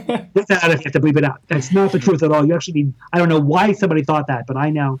have to believe it out. That's not the truth at all. You actually need, I don't know why somebody thought that, but I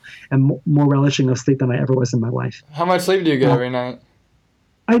now am more relishing of sleep than I ever was in my life. How much sleep do you get every night?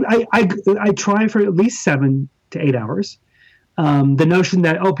 I try for at least 7 to 8 hours. The notion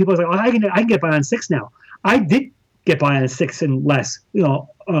that, people are like, I can get by on 6 now. I did get by on 6 and less,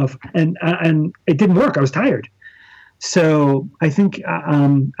 and it didn't work. I was tired. So I think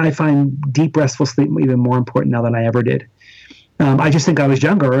I find deep, restful sleep even more important now than I ever did. I just think I was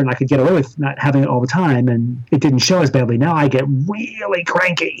younger and I could get away with not having it all the time, and it didn't show as badly. Now I get really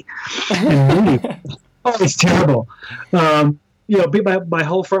cranky and moody. Oh, it's terrible. My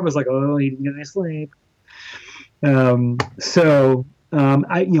whole firm was like, "Oh, you didn't get any sleep." I'm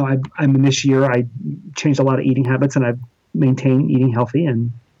in this year. I changed a lot of eating habits, and I've maintained eating healthy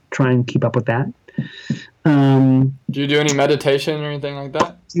and try and keep up with that. Do you do any meditation or anything like that?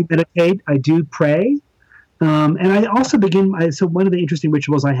 I do meditate. I do pray. And I also so one of the interesting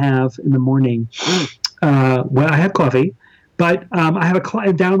rituals I have in the morning, when I have coffee, but I have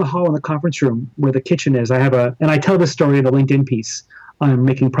down in the hall in the conference room where the kitchen is, and I tell this story in the LinkedIn piece I'm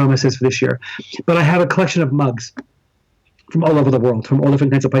making promises for this year, but I have a collection of mugs from all over the world, from all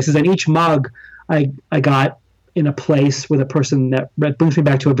different kinds of places. And each mug I got in a place with a person that brings me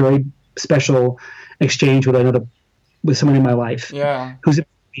back to a very special exchange with someone in my life. Yeah.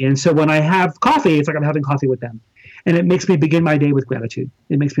 And so when I have coffee, it's like I'm having coffee with them. And it makes me begin my day with gratitude.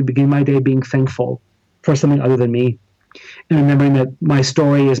 It makes me begin my day being thankful for something other than me, and remembering that my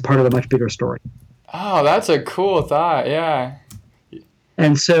story is part of a much bigger story. Oh, that's a cool thought. Yeah.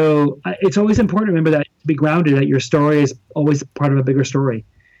 And so it's always important to remember that, to be grounded, that your story is always part of a bigger story.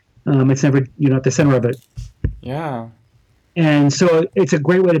 It's never, you're not the center of it. Yeah. And so it's a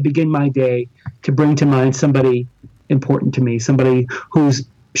great way to begin my day, to bring to mind somebody important to me, somebody who's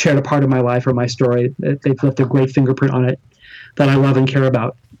shared a part of my life or my story, that they've left a great fingerprint on it that I love and care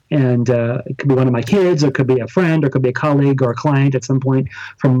about. And it could be one of my kids, or it could be a friend, or it could be a colleague or a client at some point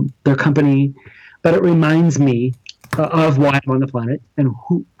from their company. But it reminds me of why I'm on the planet and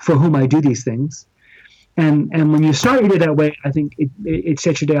for whom I do these things. And when you start your day that way, I think it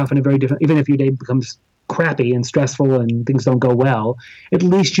sets your day off in a very different, even if your day becomes crappy and stressful and things don't go well, at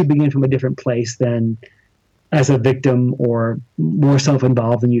least you begin from a different place than as a victim, or more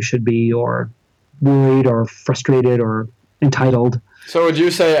self-involved than you should be, or worried or frustrated or entitled. So would you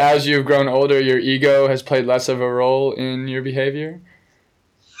say as you've grown older, your ego has played less of a role in your behavior?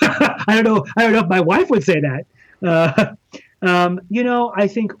 I don't know if my wife would say that. I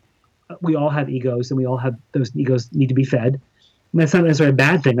think we all have egos, and we all have, those egos need to be fed. And that's not necessarily a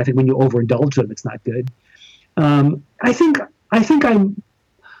bad thing. I think when you overindulge them, it's not good. I think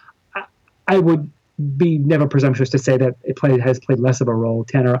I would be never presumptuous to say that it has played less of a role,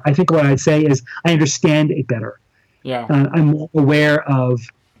 Tanner. I think what I'd say is I understand it better. Yeah. I'm more aware of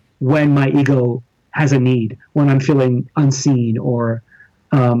when my ego has a need, when I'm feeling unseen or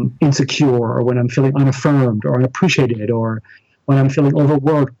insecure, or when I'm feeling unaffirmed or unappreciated, or when I'm feeling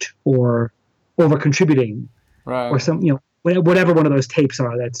overworked or over-contributing, right, or whatever one of those tapes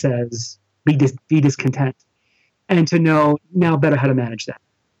are that says be discontent, and to know now better how to manage that,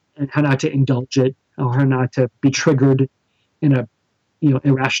 and how not to indulge it, or how not to be triggered in a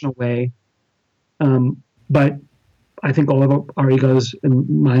irrational way. But I think all of our egos, and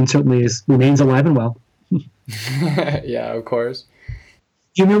mine certainly remains alive and well. Yeah, of course.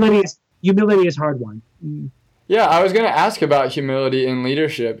 Humility is hard one. Yeah, I was going to ask about humility in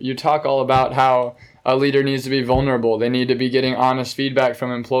leadership. You talk all about how a leader needs to be vulnerable. They need to be getting honest feedback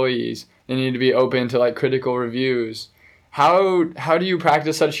from employees. They need to be open to critical reviews. How do you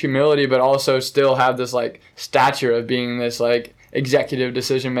practice such humility but also still have this stature of being this executive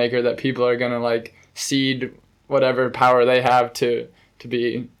decision maker that people are going to cede whatever power they have to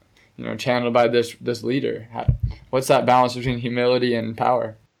be channeled by this leader? What's that balance between humility and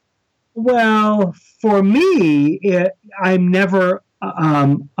power? Well, for me, I'm never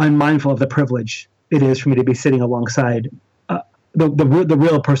unmindful of the privilege it is for me to be sitting alongside the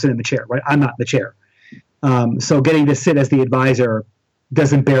real person in the chair, right? I'm not in the chair. So getting to sit as the advisor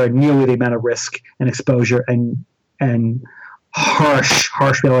doesn't bear nearly the amount of risk and exposure and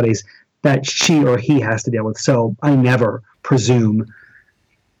harsh realities that she or he has to deal with. So I never presume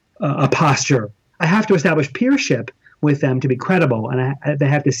a posture. I have to establish peership with them to be credible, and they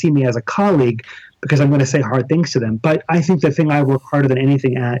have to see me as a colleague because I'm going to say hard things to them. But I think the thing I work harder than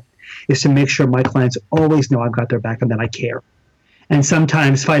anything at is to make sure my clients always know I've got their back and that I care. And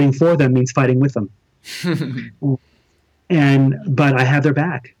sometimes fighting for them means fighting with them. But I have their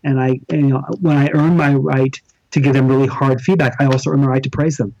back, and when I earn my right to give them really hard feedback, I also earn the right to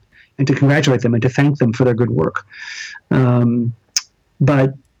praise them and to congratulate them and to thank them for their good work.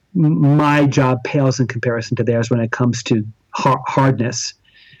 But my job pales in comparison to theirs when it comes to hardness.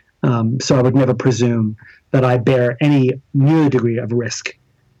 So I would never presume that I bear any near degree of risk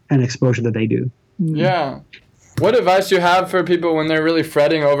and exposure that they do. Yeah. What advice do you have for people when they're really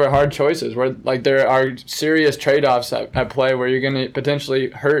fretting over hard choices, where like there are serious trade-offs at play where you're going to potentially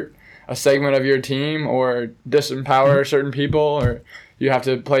hurt a segment of your team or disempower certain people, or you have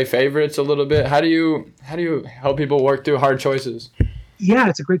to play favorites a little bit? How do you help people work through hard choices? Yeah,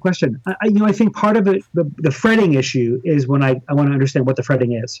 it's a great question. I think part of it, the fretting issue, is when I want to understand what the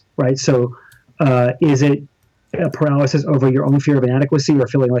fretting is, right? So is it a paralysis over your own fear of inadequacy or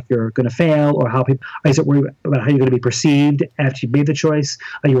feeling like you're going to fail, or is it worried about how you're going to be perceived after you've made the choice?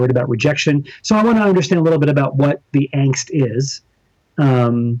 Are you worried about rejection? So I want to understand a little bit about what the angst is,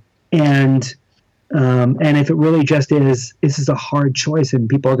 and if it really just is, this is a hard choice and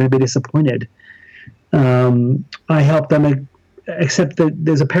people are going to be disappointed. I help them accept that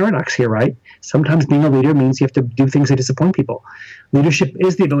there's a paradox here, right? Sometimes being a leader means you have to do things that disappoint people. Leadership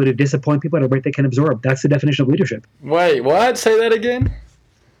is the ability to disappoint people at a rate they can absorb. That's the definition of leadership. Wait, what? Say that again?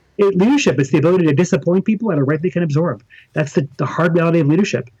 Leadership is the ability to disappoint people at a rate they can absorb. That's the hard reality of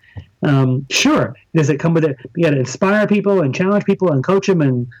leadership. Sure, does it come with it? You got to inspire people and challenge people and coach them,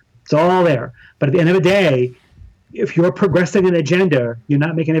 and it's all there. But at the end of the day, if you're progressing an agenda, you're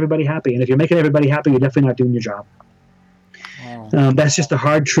not making everybody happy. And if you're making everybody happy, you're definitely not doing your job. That's just the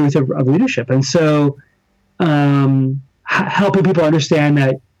hard truth of leadership. And so helping people understand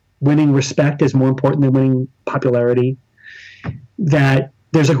that winning respect is more important than winning popularity, that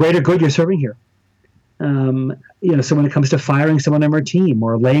there's a greater good you're serving here. So when it comes to firing someone on our team,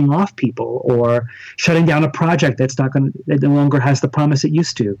 or laying off people, or shutting down a project that no longer has the promise it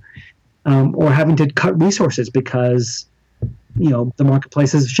used to, or having to cut resources because the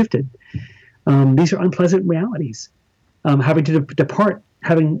marketplace has shifted. These are unpleasant realities. Having to part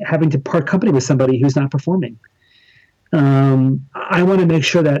company with somebody who's not performing. I want to make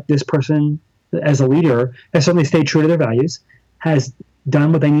sure that this person, as a leader, has certainly stayed true to their values, has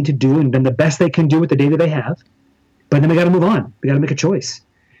done what they need to do and done the best they can do with the data they have. But then we got to move on. We got to make a choice,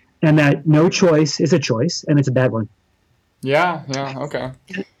 and that no choice is a choice, and it's a bad one. Yeah, okay.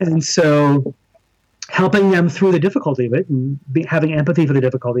 And so, helping them through the difficulty of it, and having empathy for the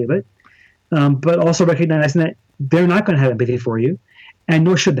difficulty of it, but also recognizing that they're not going to have empathy for you, and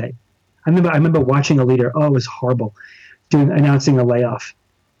nor should they. I remember watching a leader. Oh, it was horrible, announcing a layoff,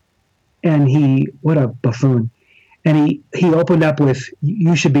 and what a buffoon. And he opened up with,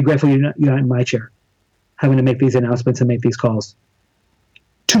 "You should be grateful you're not in my chair, having to make these announcements and make these calls,"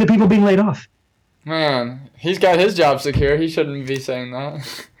 to the people being laid off. Man, he's got his job secure. He shouldn't be saying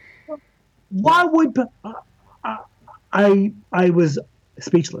that. Why would I was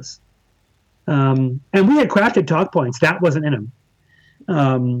speechless. And we had crafted talk points. That wasn't in him.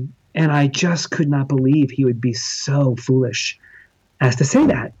 And I just could not believe he would be so foolish as to say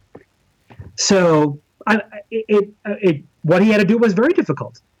that. So what he had to do was very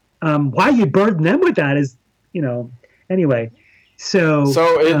difficult. Why you burden them with that is, anyway. So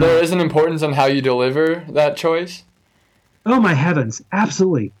there is an importance on how you deliver that choice? Oh, my heavens.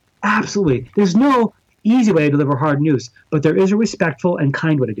 Absolutely. Absolutely. There's no easy way to deliver hard news, but there is a respectful and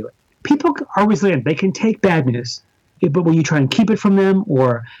kind way to do it. People are resilient. They can take bad news, but when you try and keep it from them,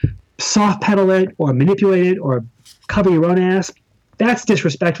 or soft pedal it, or manipulate it, or cover your own ass, that's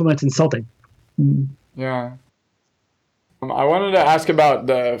disrespectful and it's insulting. Yeah. I wanted to ask about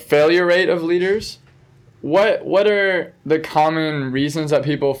the failure rate of leaders. What are the common reasons that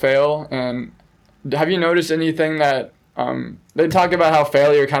people fail, and have you noticed anything that they talk about how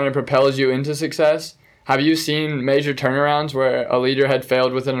failure kind of propels you into success? Have you seen major turnarounds where a leader had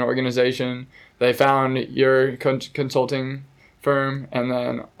failed within an organization, they found your consulting firm, and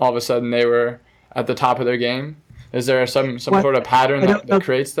then all of a sudden they were at the top of their game? Is there some sort of pattern that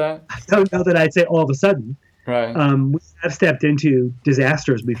creates that? I don't know that I'd say all of a sudden. Right. We have stepped into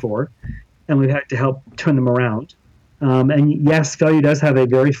disasters before, and we've had to help turn them around. And yes, failure does have a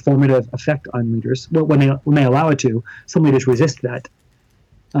very formative effect on leaders when they allow it to. Some leaders resist that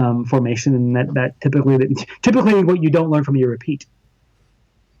formation, and that typically what you don't learn from you repeat.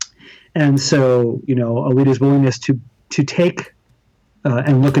 And so, a leader's willingness to take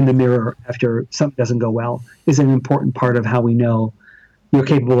and look in the mirror after something doesn't go well is an important part of how we know you're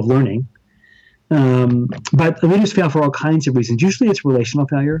capable of learning. But leaders fail for all kinds of reasons. Usually, it's relational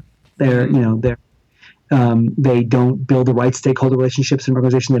failure. They don't build the right stakeholder relationships in an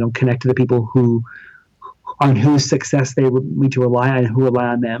organization. They don't connect to the people on whose success they need to rely on and who rely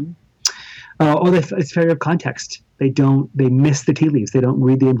on them. Or it's failure of context. They miss the tea leaves. They don't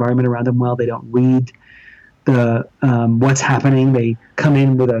read the environment around them well. They don't read the what's happening. They come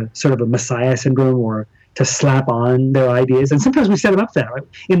in with a sort of a messiah syndrome or to slap on their ideas. And sometimes we set them up there. Right?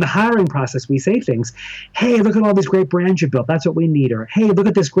 In the hiring process, we say things, hey, look at all these great brands you built. That's what we need. Or, hey, look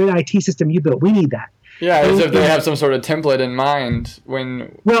at this great IT system you built. We need that. Yeah, as if they have some sort of template in mind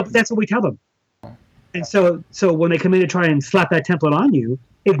when... Well, that's what we tell them. And so when they come in to try and slap that template on you,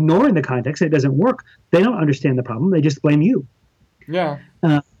 ignoring the context, it doesn't work. They don't understand the problem. They just blame you. Yeah.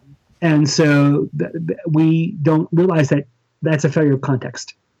 And so we don't realize that that's a failure of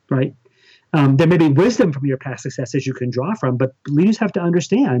context, right? There may be wisdom from your past successes you can draw from, but leaders have to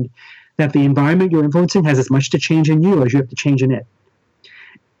understand that the environment you're influencing has as much to change in you as you have to change in it.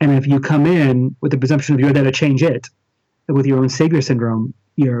 And if you come in with the presumption of you're there to change it, with your own savior syndrome,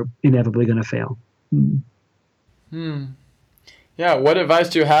 you're inevitably going to fail. Yeah, what advice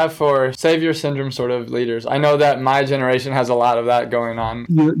do you have for savior syndrome sort of leaders? I know that my generation has a lot of that going on.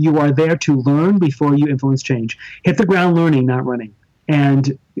 You are there to learn before you influence change. Hit the ground learning, not running.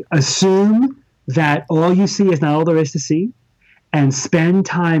 And assume that all you see is not all there is to see, and spend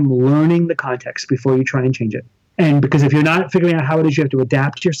time learning the context before you try and change it. And because if you're not figuring out how it is, you have to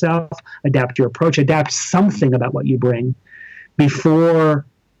adapt yourself, adapt your approach, adapt something about what you bring before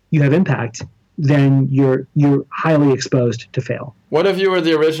you have impact, then you're highly exposed to fail. What if you were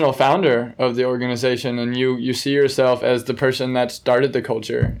the original founder of the organization and you see yourself as the person that started the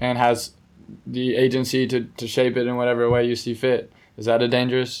culture and has the agency to shape it in whatever way you see fit? Is that a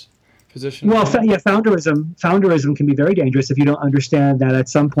dangerous position? Well, founderism can be very dangerous if you don't understand that at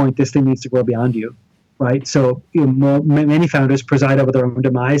some point this thing needs to grow beyond you. Right, so many founders preside over their own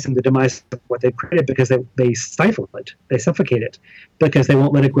demise and the demise of what they've created because they stifle it, they suffocate it, because they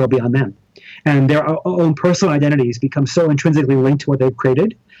won't let it grow beyond them, and their own personal identities become so intrinsically linked to what they've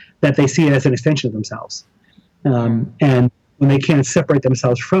created that they see it as an extension of themselves, and when they can't separate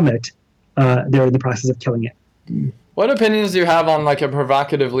themselves from it, they're in the process of killing it. What opinions do you have on like a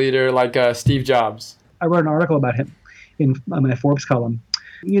provocative leader like Steve Jobs? I wrote an article about him in my Forbes column.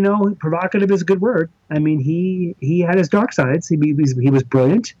 Provocative is a good word. I mean, he had his dark sides. He was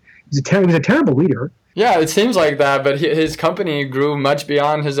brilliant. He was a terrible leader. Yeah, it seems like that, but his company grew much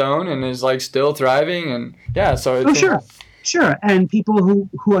beyond his own and is like still thriving. And yeah, so sure. And people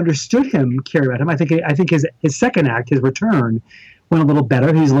who understood him cared about him. I think his second act, his return, went a little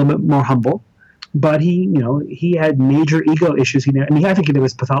better. He was a little bit more humble, but he had major ego issues. I think there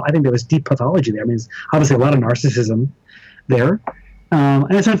was deep pathology there. I mean, there's obviously a lot of narcissism there.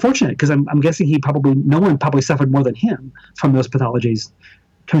 And it's unfortunate because I'm guessing no one probably suffered more than him from those pathologies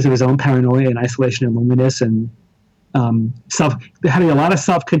in terms of his own paranoia and isolation and loneliness and having a lot of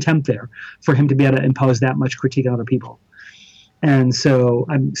self-contempt there for him to be able to impose that much critique on other people. And so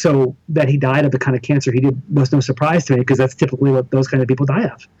that he died of the kind of cancer he did was no surprise to me because that's typically what those kind of people die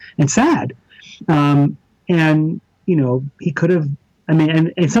of. And sad. He could have,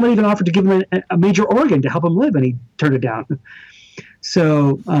 and somebody even offered to give him a major organ to help him live and he turned it down.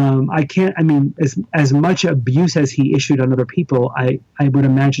 So as much abuse as he issued on other people, I would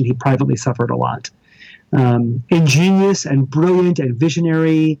imagine he privately suffered a lot. Ingenious and brilliant and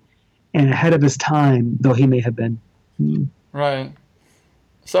visionary and ahead of his time, though he may have been. Right.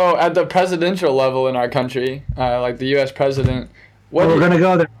 So at the presidential level in our country, like the U.S. president, we're going to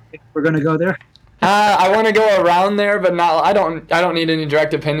go there. We're going to go there. I want to go around there, but not. I don't need any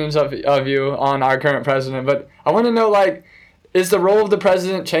direct opinions of you on our current president. But I want to know, like, is the role of the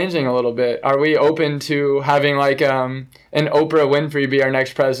president changing a little bit? Are we open to having like an Oprah Winfrey be our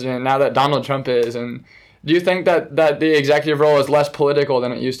next president now that Donald Trump is? And do you think that the executive role is less political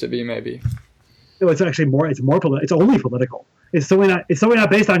than it used to be? Maybe. No, it's actually more. It's more. It's only political. It's certainly not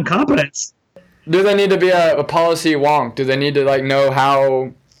based on competence. Do they need to be a policy wonk? Do they need to like know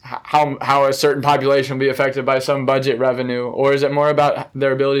how a certain population will be affected by some budget revenue, or is it more about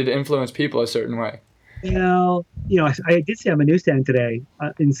their ability to influence people a certain way? I did see on the newsstand today,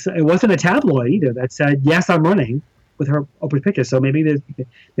 it wasn't a tabloid either that said, yes, I'm running, with her Oprah picture. So maybe it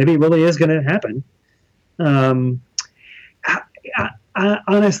really is going to happen.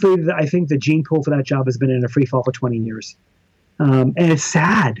 Honestly, I think the gene pool for that job has been in a free fall for 20 years. And it's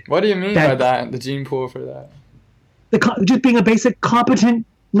sad. What do you mean by that, the gene pool for that? Just being a basic competent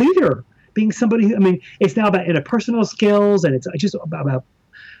leader, being somebody who, it's now about interpersonal skills, and it's just about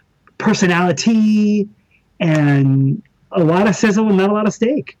personality and a lot of sizzle and not a lot of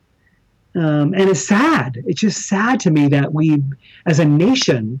steak. And it's sad. It's just sad to me that we, as a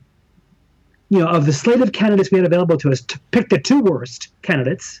nation, of the slate of candidates we had available to us, to pick the two worst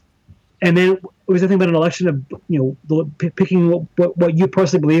candidates, and then it was nothing but an election of picking what you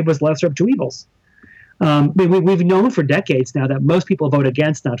personally believe was lesser of two evils. We've known for decades now that most people vote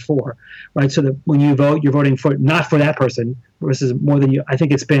against, not for, right? So that when you vote, you're voting for not for that person versus more than you. I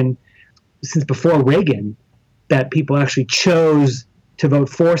think it's been since before Reagan that people actually chose to vote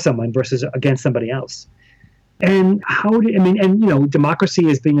for someone versus against somebody else. And democracy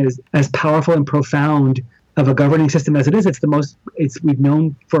is being as powerful and profound of a governing system as it is. We've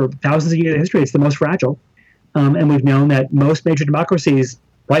known for thousands of years of history, it's the most fragile. And we've known that most major democracies,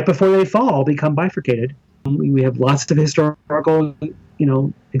 right before they fall, become bifurcated. We have lots of historical,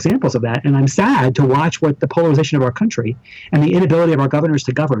 examples of that. And I'm sad to watch what the polarization of our country and the inability of our governors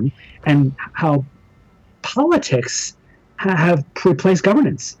to govern, and how politics have replaced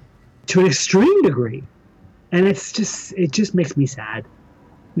governance to an extreme degree. And it just makes me sad.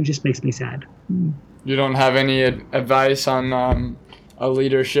 It just makes me sad. You don't have any advice on a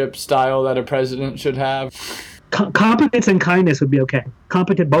leadership style that a president should have? Competence and kindness would be okay.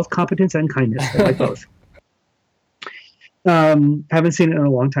 Both competence and kindness. I like both. Haven't seen it in a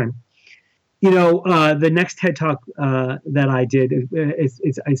long time. The next TED Talk that I did,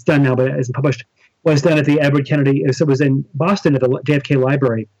 it's done now, but it isn't published, was done at the Edward Kennedy. So it was in Boston at the JFK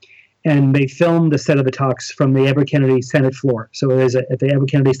Library. And they filmed a set of the talks from the Edward Kennedy Senate floor. So it is at the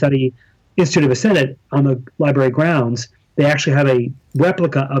Edward Kennedy Study Institute of the Senate on the library grounds. They actually have a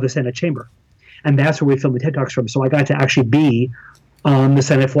replica of the Senate chamber. And that's where we filmed the TED Talks from. So I got to actually be on the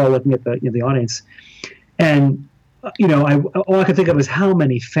Senate floor looking at the audience. And, all I could think of was how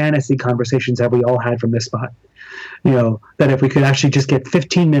many fantasy conversations have we all had from this spot? That if we could actually just get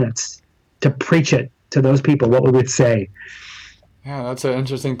 15 minutes to preach it to those people, what we would say. Yeah, that's an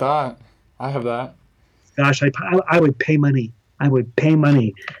interesting thought. I have that. Gosh, I would pay money. I would pay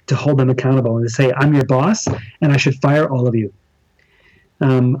money to hold them accountable and to say, I'm your boss and I should fire all of you.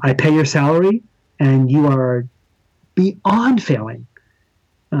 I pay your salary and you are beyond failing.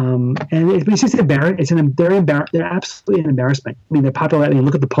 And it's just embarrassing. They're absolutely an embarrassment. Their popularity,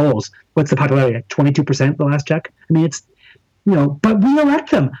 look at the polls. What's the popularity at? 22% the last check? It's, but we elect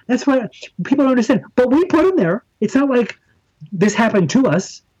them. That's why people don't understand. But we put them there. It's not like this happened to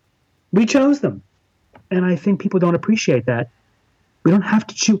us. We chose them. And I think people don't appreciate that. We don't have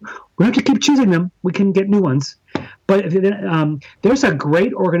to choose. We don't have to keep choosing them. We can get new ones. But there's a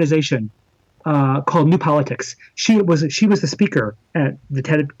great organization called New Politics. She was the speaker at the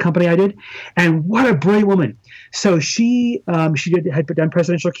TED company I did, and what a brilliant woman. So she had done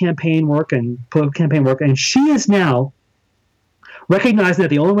presidential campaign work and political campaign work, and she is now recognizing that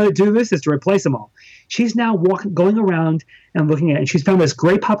the only way to do this is to replace them all. She's now going around and looking at it, and she's found this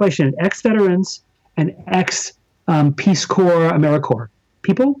great population of ex-veterans and ex-Peace Corps, AmeriCorps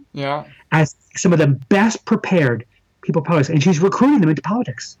people as some of the best prepared people politics, and she's recruiting them into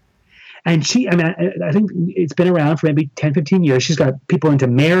politics. And I think it's been around for maybe 10, 15 years. She's got people into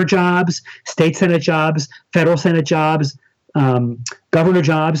mayor jobs, state senate jobs, federal senate jobs, governor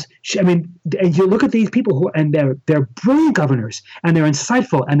jobs. And you look at these people and they're brilliant governors, and they're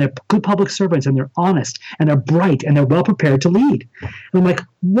insightful, and they're good public servants, and they're honest, and they're bright, and they're well prepared to lead. And I'm like,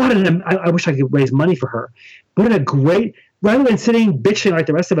 I wish I could raise money for her. What a great, rather than sitting bitching like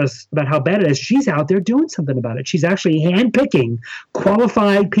the rest of us about how bad it is, she's out there doing something about it. She's actually handpicking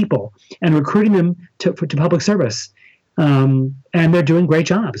qualified people and recruiting them to public service. And they're doing great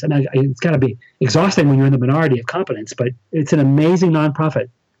jobs. And it's got to be exhausting when you're in the minority of competence, but it's an amazing nonprofit.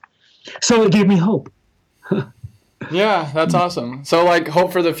 So it gave me hope. Yeah, that's awesome. So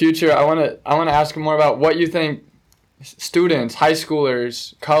hope for the future. I want to ask you more about what you think students, high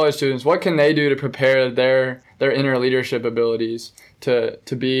schoolers, college students, what can they do to prepare their inner leadership abilities to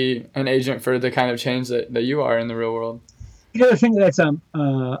be an agent for the kind of change that you are in the real world? The thing that's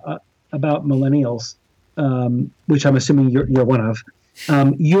about millennials, which I'm assuming you're one of,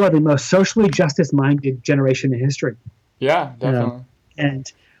 you are the most socially justice-minded generation in history. Yeah, definitely.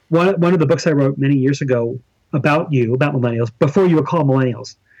 And one of the books I wrote many years ago about millennials, before you were called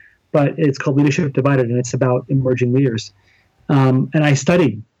millennials, but it's called Leadership Divided, and it's about emerging leaders. And I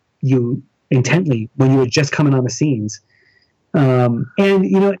studied you intently when you were just coming on the scenes. And,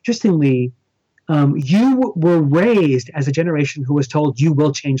 interestingly, you were raised as a generation who was told you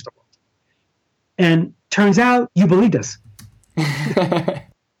will change the world. And turns out you believed us.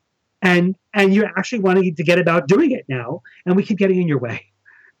 and you're actually wanting to get about doing it now, and we keep getting in your way.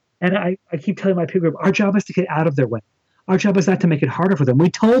 And I keep telling my peer group, our job is to get out of their way. Our job is not to make it harder for them. We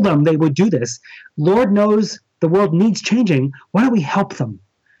told them they would do this. Lord knows the world needs changing. Why don't we help them?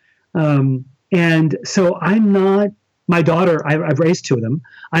 And so I'm not, my daughter, I've raised two of them.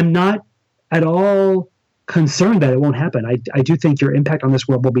 I'm not at all concerned that it won't happen. I do think your impact on this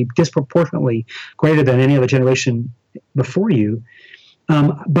world will be disproportionately greater than any other generation before you.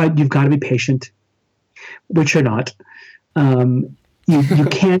 But you've got to be patient, which you're not. You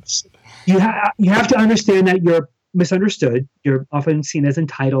can't, you have to understand that you're misunderstood. You're often seen as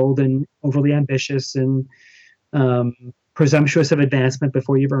entitled and overly ambitious and presumptuous of advancement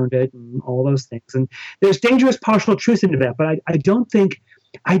before you've earned it, and all those things. And there's dangerous partial truth into that. But I don't think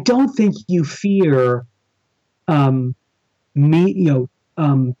you fear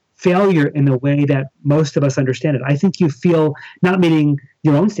failure in the way that most of us understand it. I think you feel not meeting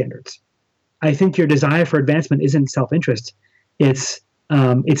your own standards. I think your desire for advancement isn't self-interest. It's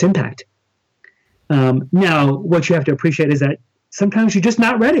impact. Now, what you have to appreciate is that sometimes you're just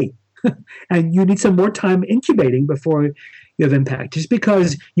not ready, and you need some more time incubating before you have impact. Just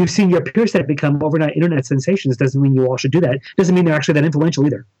because you've seen your peer set become overnight internet sensations doesn't mean you all should do that. Doesn't mean they're actually that influential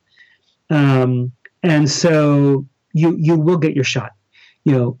either. And so you will get your shot.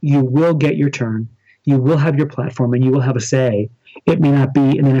 You will get your turn. You will have your platform, and you will have a say. It may not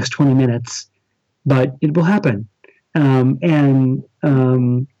be in the next 20 minutes, but it will happen. On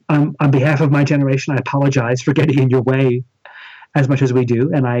behalf of my generation, I apologize for getting in your way as much as we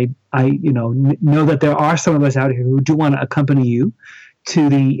do. And I know that there are some of us out here who do want to accompany you to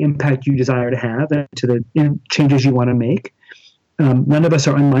the impact you desire to have and to the changes you want to make. None of us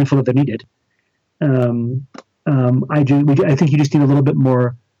are unmindful that they're needed. I think you just need a little bit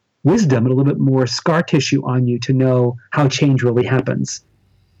more wisdom, a little bit more scar tissue on you to know how change really happens.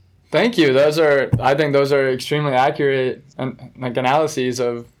 Thank you. I think those are extremely accurate analyses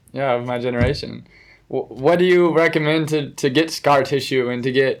of my generation. What do you recommend to get scar tissue and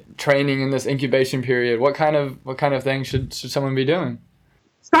to get training in this incubation period? What kind of things should someone be doing?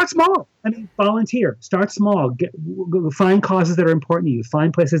 Start small. Volunteer. Start small. Find causes that are important to you.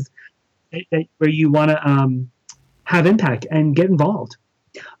 Find places where you want to have impact and get involved.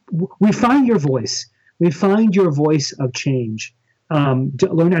 Refine your voice. Refine your voice of change.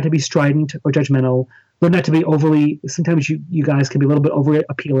 Learn not to be strident or judgmental. Learn not to be overly. Sometimes you guys can be a little bit over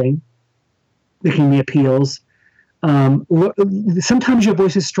appealing, making the appeals. Sometimes your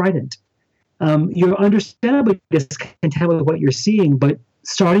voice is strident. You're understandably discontent with what you're seeing, but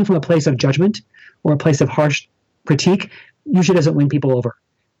starting from a place of judgment or a place of harsh critique usually doesn't win people over.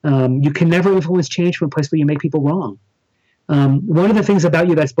 You can never influence change from a place where you make people wrong. One of the things about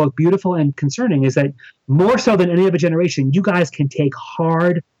you that's both beautiful and concerning is that more so than any other generation, you guys can take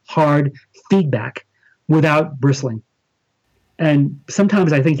hard feedback without bristling. And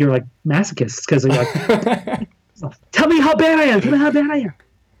sometimes I think you're like masochists because you're like, tell me how bad I am. Tell me how bad I am.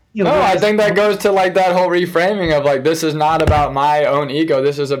 I think that goes to that whole reframing of this is not about my own ego.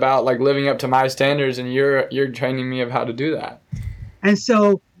 This is about living up to my standards, and you're training me of how to do that. And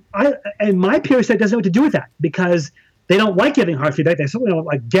so my peer set doesn't know what to do with that because they don't like giving hard feedback. They certainly don't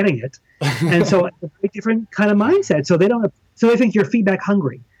like getting it. And so it's a very different kind of mindset. So they think you're feedback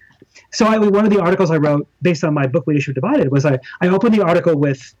hungry. So one of the articles I wrote based on my book, Leadership Divided, was I opened the article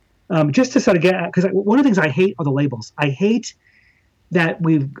with just to sort of get at, because one of the things I hate are the labels. I hate that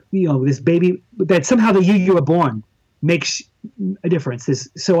this baby, that somehow the year you were born makes a difference.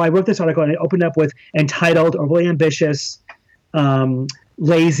 So I wrote this article and I opened up with entitled, overly ambitious,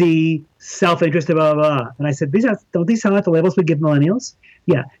 lazy, self-interested, blah, blah, blah. And I said, don't these sound like the labels we give millennials?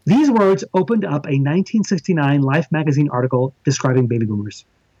 Yeah. These words opened up a 1969 Life magazine article describing baby boomers.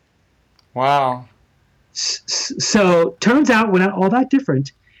 Wow. So turns out we're not all that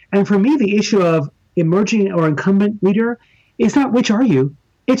different. And for me, the issue of emerging or incumbent leader is not which are you,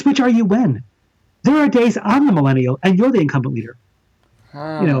 it's which are you when. There are days I'm the millennial and you're the incumbent leader.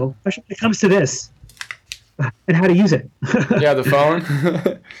 Especially when it comes to this and how to use it. Yeah, the phone.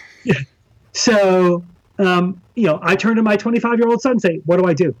 Yeah. So, I turn to my 25-year-old son and say, what do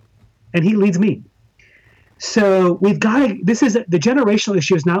I do? And he leads me. So the generational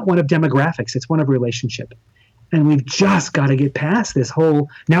issue is not one of demographics. It's one of relationship. And we've just got to get past this whole,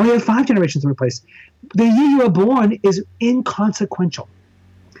 now we have 5 generations to replace. The year you were born is inconsequential.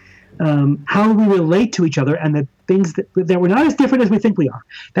 how we relate to each other, and the things that we're not as different as we think we are.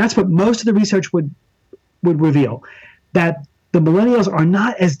 That's what most of the research would reveal, that the millennials are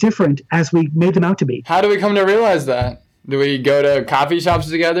not as different as we made them out to be. How do we come to realize that? Do we go to coffee shops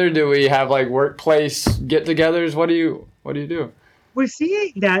together? Do we have like workplace get-togethers? What do you do? We're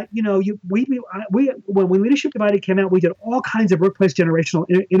seeing that, when Leadership Divided came out, we did all kinds of workplace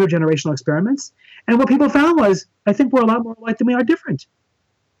intergenerational experiments, and what people found was, I think we're a lot more alike than we are different,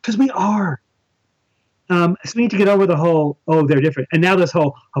 because we are. So we need to get over the whole, oh, they're different, and now this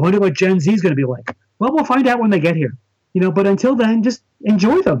whole, I wonder what Gen Z is going to be like. Well, we'll find out when they get here, but until then, just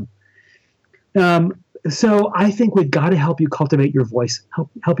enjoy them. So I think we've got to help you cultivate your voice,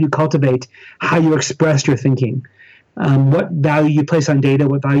 help you cultivate how you express your thinking, what value you place on data,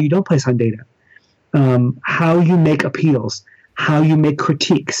 what value you don't place on data, how you make appeals, how you make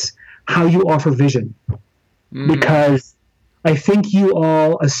critiques, how you offer vision. Because I think you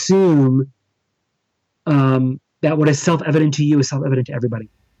all assume that what is self-evident to you is self-evident to everybody.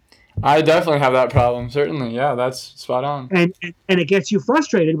 I definitely have that problem. Certainly, yeah, that's spot on. And it gets you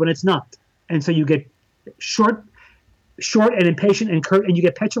frustrated when it's not, and so you get short and impatient and curt, and you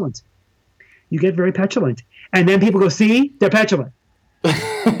get petulant. You get very petulant, and then people go, "See, they're petulant."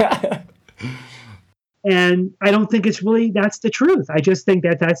 And I don't think that's the truth. I just think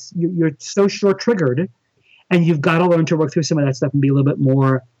that's you're so short triggered, and you've got to learn to work through some of that stuff and be a little bit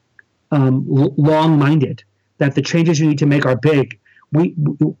more long-minded. That the changes you need to make are big. We've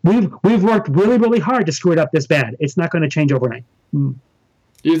worked really, really hard to screw it up this bad. It's not going to change overnight. Do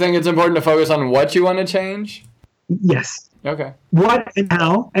you think it's important to focus on what you want to change? Yes. Okay. What and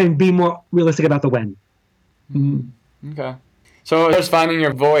how, and be more realistic about the when. Okay. So as finding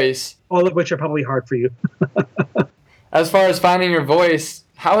your voice, all of which are probably hard for you. As far as finding your voice,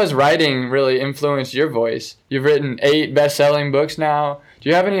 how has writing really influenced your voice? You've written 8 best-selling books now. Do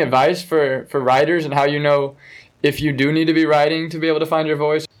you have any advice for writers and how you know if you do need to be writing to be able to find your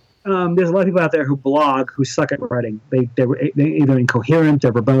voice? There's a lot of people out there who blog who suck at writing. They're either incoherent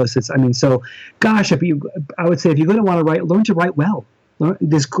or verbose. I would say if you're going to want to write, learn to write well.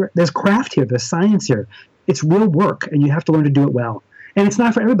 There's craft here. There's science here. It's real work, and you have to learn to do it well. And it's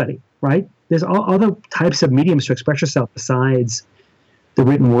not for everybody, right? There's all other types of mediums to express yourself besides the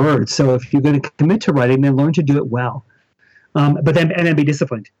written word. So if you're going to commit to writing, then learn to do it well. But then be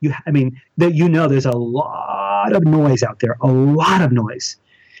disciplined. There's a lot of noise out there, a lot of noise,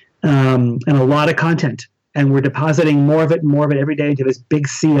 and a lot of content, and we're depositing more of it every day into this big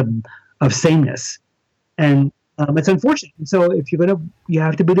sea of sameness, and it's unfortunate. And so if you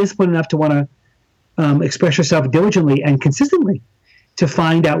have to be disciplined enough to want to express yourself diligently and consistently, to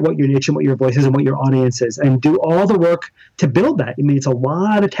find out what your niche and what your voice is and what your audience is, and do all the work to build that. I mean, it's a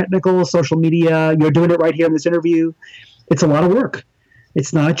lot of technical social media. You're doing it right here in this interview. It's a lot of work.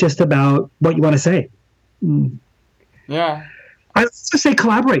 It's not just about what you want to say. Yeah. I also say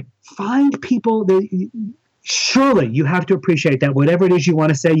collaborate. Find people. Surely you have to appreciate that whatever it is you want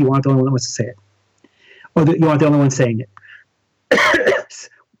to say, you want the only one that wants to say it. Or that you want the only one saying it.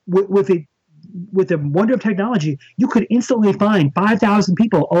 With the wonder of technology, you could instantly find 5,000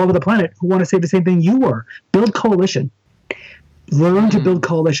 people all over the planet who want to say the same thing you were. Build coalition. Learn to build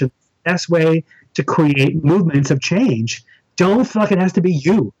coalition. Best way to create movements of change. Don't feel like it has to be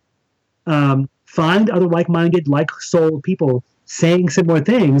you. Find other like-minded, like-souled people saying similar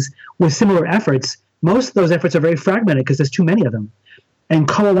things with similar efforts. Most of those efforts are very fragmented because there's too many of them. And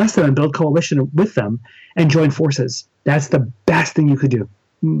coalesce them and build coalition with them and join forces. That's the best thing you could do.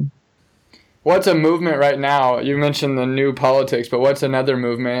 What's a movement right now? You mentioned the new politics, but what's another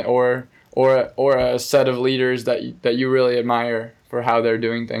movement or a set of leaders that you really admire for how they're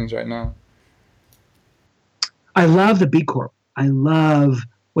doing things right now? I love the B Corp. I love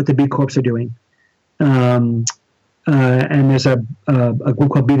what the B Corps are doing. And there's a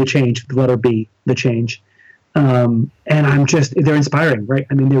group called Be the Change, the letter B, the change. And they're inspiring, right?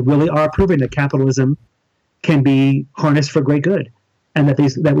 I mean, they really are proving that capitalism can be harnessed for great good. And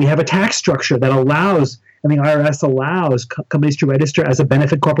that we have a tax structure that allows, and the IRS allows companies to register as a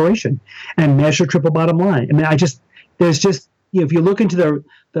benefit corporation and measure triple bottom line. I mean, if you look into the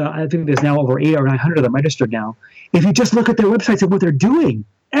I think there's now over 800 or 900 of them registered now. If you just look at their websites and what they're doing,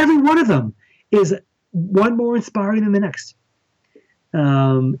 every one of them is one more inspiring than the next.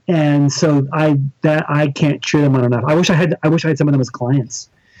 And so I can't cheer them on enough. I wish I had some of them as clients.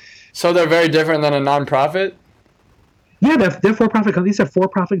 So they're very different than a nonprofit? Yeah, they're for-profit companies. These are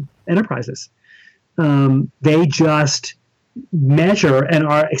for-profit enterprises. They just measure and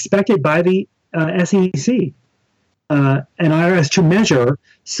are expected by the SEC and IRS to measure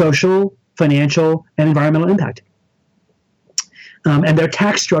social, financial, and environmental impact. And their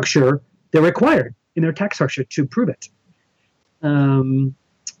tax structure, they're required in their tax structure to prove it. And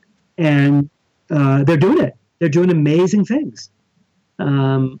they're doing it. They're doing amazing things.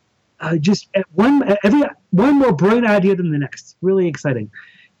 Just one more brilliant idea than the next. Really exciting.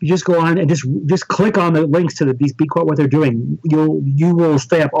 You just go on and just click on the links to these B Corp, what they're doing. You will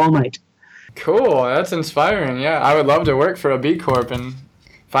stay up all night. Cool. That's inspiring. Yeah, I would love to work for a B Corp and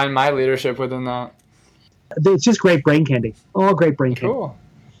find my leadership within that. It's just great brain candy. All great brain candy. Cool.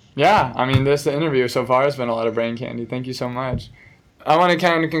 Yeah, I mean, this interview so far has been a lot of brain candy. Thank you so much. I want to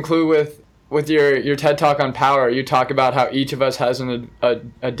kind of conclude with your TED Talk on power. You talk about how each of us has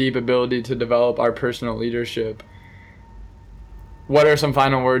a deep ability to develop our personal leadership. What are some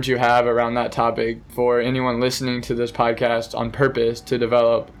final words you have around that topic for anyone listening to this podcast on purpose to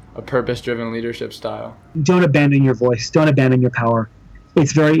develop a purpose-driven leadership style? Don't abandon your voice. Don't abandon your power.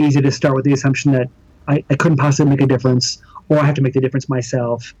 It's very easy to start with the assumption that I couldn't possibly make a difference, or I have to make the difference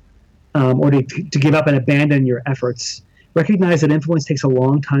myself, or to give up and abandon your efforts. Recognize that influence takes a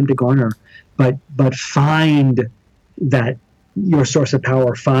long time to garner, but find that your source of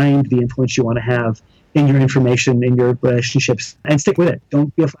power, find the influence you want to have in your information, in your relationships, and stick with it.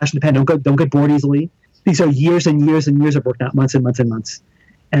 Don't be a flash in the pan. Don't get bored easily. These are years and years and years of work, not months and months and months.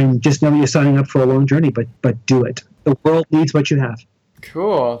 And just know that you're signing up for a long journey, but do it. The world needs what you have.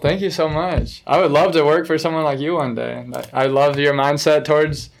 Cool. Thank you so much. I would love to work for someone like you one day. I love your mindset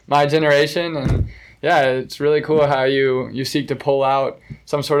towards my generation, and yeah, it's really cool how you seek to pull out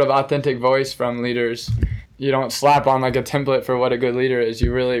some sort of authentic voice from leaders. You don't slap on like a template for what a good leader is.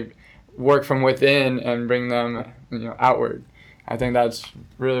 You really work from within and bring them, outward. I think that's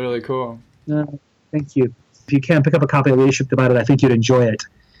really, really cool. Thank you. If you can pick up a copy of Leadership Divided, I think you'd enjoy it.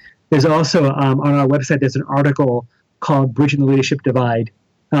 There's also on our website, there's an article called "Bridging the Leadership Divide,"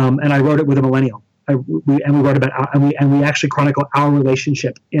 and I wrote it with a millennial. We wrote about we actually chronicle our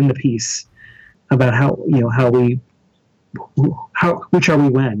relationship in the piece about which are we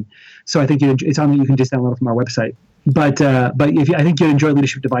when. So I think it's on. You can just download it from our website. But I think you'd enjoy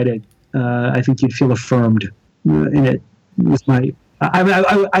Leadership Divided. I think you'd feel affirmed in it. With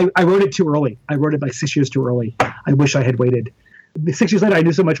I wrote it too early. I wrote it like 6 years too early. I wish I had waited. 6 years later, I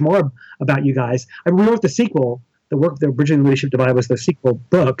knew so much more about you guys. I rewrote the sequel. The Bridging the Leadership Divide was the sequel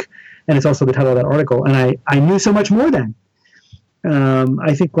book, and it's also the title of that article. And I knew so much more then.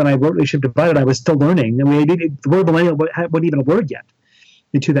 I think when I wrote Leadership Divided, I was still learning. I mean, the word millennial wasn't even a word yet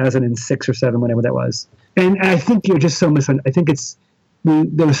in 2006 or 7, whenever that was. And I think you're just so misunderstood. I think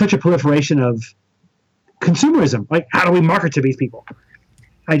there was such a proliferation of consumerism. Like, how do we market to these people?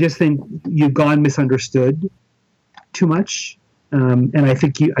 I just think you've gone misunderstood too much, and I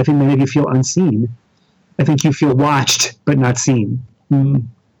think many of you feel unseen. I think you feel watched but not seen.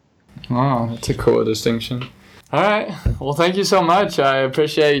 Oh, that's a cool distinction. All right. Well, thank you so much. I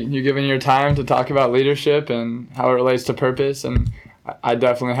appreciate you giving your time to talk about leadership and how it relates to purpose. And I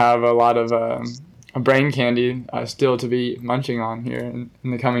definitely have a lot of a brain candy still to be munching on here in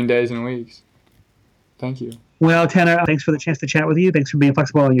the coming days and weeks. Thank you. Well, Tanner, thanks for the chance to chat with you. Thanks for being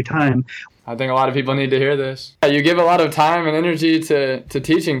flexible on your time. I think a lot of people need to hear this. You give a lot of time and energy to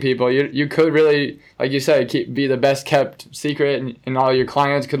teaching people. You could really, like you said, be the best kept secret, and all your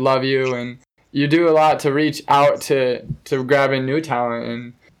clients could love you. And you do a lot to reach out to grabbing new talent.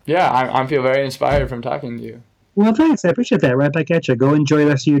 And yeah, I feel very inspired from talking to you. Well, thanks. I appreciate that. Right back at you. Go enjoy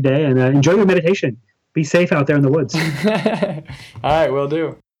the rest of your day and enjoy your meditation. Be safe out there in the woods. All right, will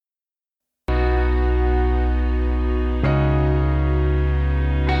do.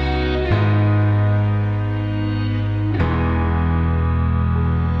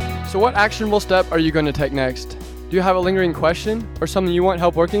 So what actionable step are you going to take next? Do you have a lingering question or something you want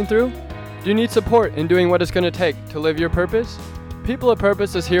help working through? Do you need support in doing what it's going to take to live your purpose? People of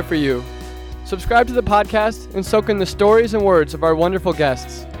Purpose is here for you. Subscribe to the podcast and soak in the stories and words of our wonderful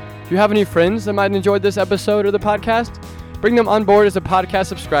guests. Do you have any friends that might enjoy this episode or the podcast? Bring them on board as a podcast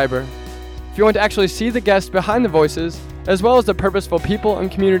subscriber. If you want to actually see the guests behind the voices, as well as the purposeful people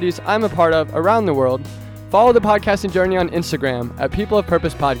and communities I'm a part of around the world, follow the podcasting journey on Instagram at People of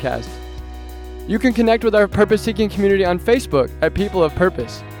Purpose Podcast. You can connect with our purpose-seeking community on Facebook at People of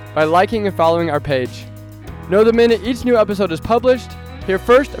Purpose by liking and following our page. Know the minute each new episode is published, hear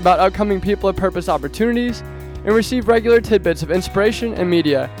first about upcoming People of Purpose opportunities, and receive regular tidbits of inspiration and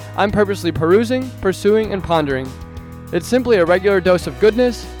media I'm purposely perusing, pursuing, and pondering. It's simply a regular dose of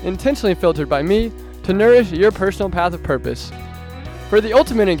goodness, intentionally filtered by me, to nourish your personal path of purpose. For the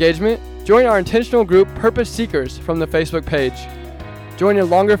ultimate engagement, join our intentional group Purpose Seekers from the Facebook page. Join in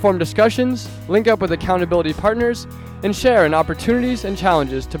longer form discussions, link up with accountability partners, and share in opportunities and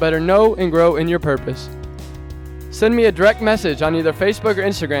challenges to better know and grow in your purpose. Send me a direct message on either Facebook or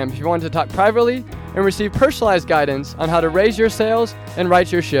Instagram if you want to talk privately and receive personalized guidance on how to raise your sales and right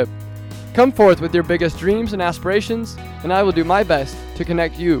your ship. Come forth with your biggest dreams and aspirations, and I will do my best to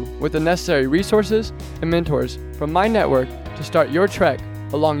connect you with the necessary resources and mentors from my network to start your trek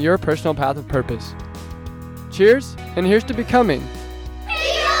along your personal path of purpose. Cheers, and here's to becoming